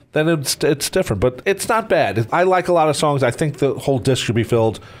separate, then it's different. But it's not bad. I like a lot of songs. I think the whole disc should be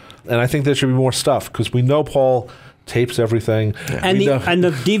filled, and I think there should be more stuff because we know Paul tapes everything. And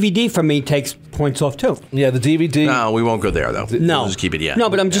the DVD for me takes points off too. Yeah, the DVD. No, we won't go there though. No, We'll just keep it. Yeah. No,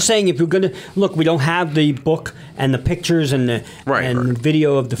 but I'm just saying if you're gonna look, we don't have the book and the pictures and the Right.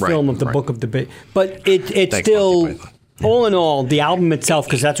 video of the film of the right. book of the but it's Thanks, still. Monty Python. All in all, the album itself,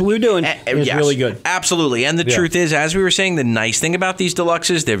 because that's what we were doing, is Yes, really good. Absolutely. And the truth is, as we were saying, the nice thing about these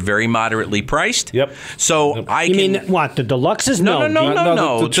deluxes, they're very moderately priced. Yep. So I You can. mean what? The deluxes? No.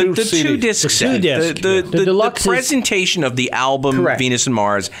 the two The CD. two disc The set. two disc. The The deluxe is- presentation of the album Correct. Venus and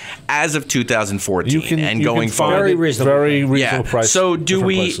Mars as of 2014 and going forward. Very reasonable. Very reasonable Yeah. price. So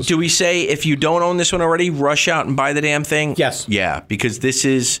different places. do we say if you don't own this one already, rush out and buy the damn thing? Yes. Yeah, because this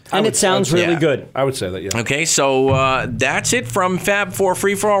is. And it sounds really yeah. good. I would say that. Yeah. Okay, so that's it from Fab 4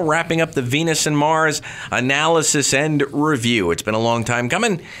 Free For All, wrapping up the Venus and Mars analysis and review. It's been a long time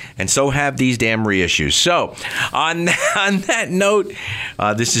coming, and so have these damn reissues. So, on that note,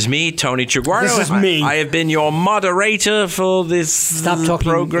 this is me, Tony Chiguardo. This is me. I have been your moderator for this Stop talking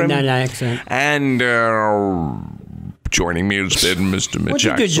program. in that accent. And Joining me has been Mr. Mitch What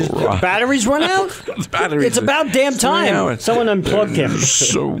you do? Just, Axelrod. batteries run out? batteries. It's about damn time. Someone unplugged him.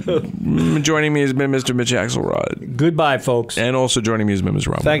 So, Joining me has been Mr. Mitch Axelrod. Goodbye, folks. And also joining me is Ms.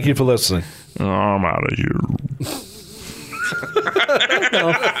 Roman. Thank you for listening. I'm out of here.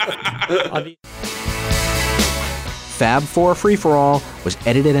 Fab 4 Free For All was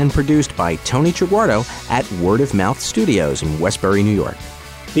edited and produced by Tony Chiguardo at Word of Mouth Studios in Westbury, New York.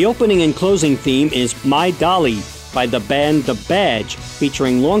 The opening and closing theme is My Dolly by the band The Badge,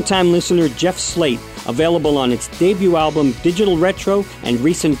 featuring longtime listener Jeff Slate, available on its debut album Digital Retro and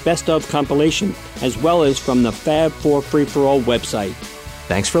recent Best Of compilation, as well as from the Fab 4 Free For All website.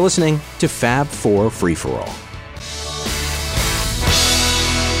 Thanks for listening to Fab 4 Free For All.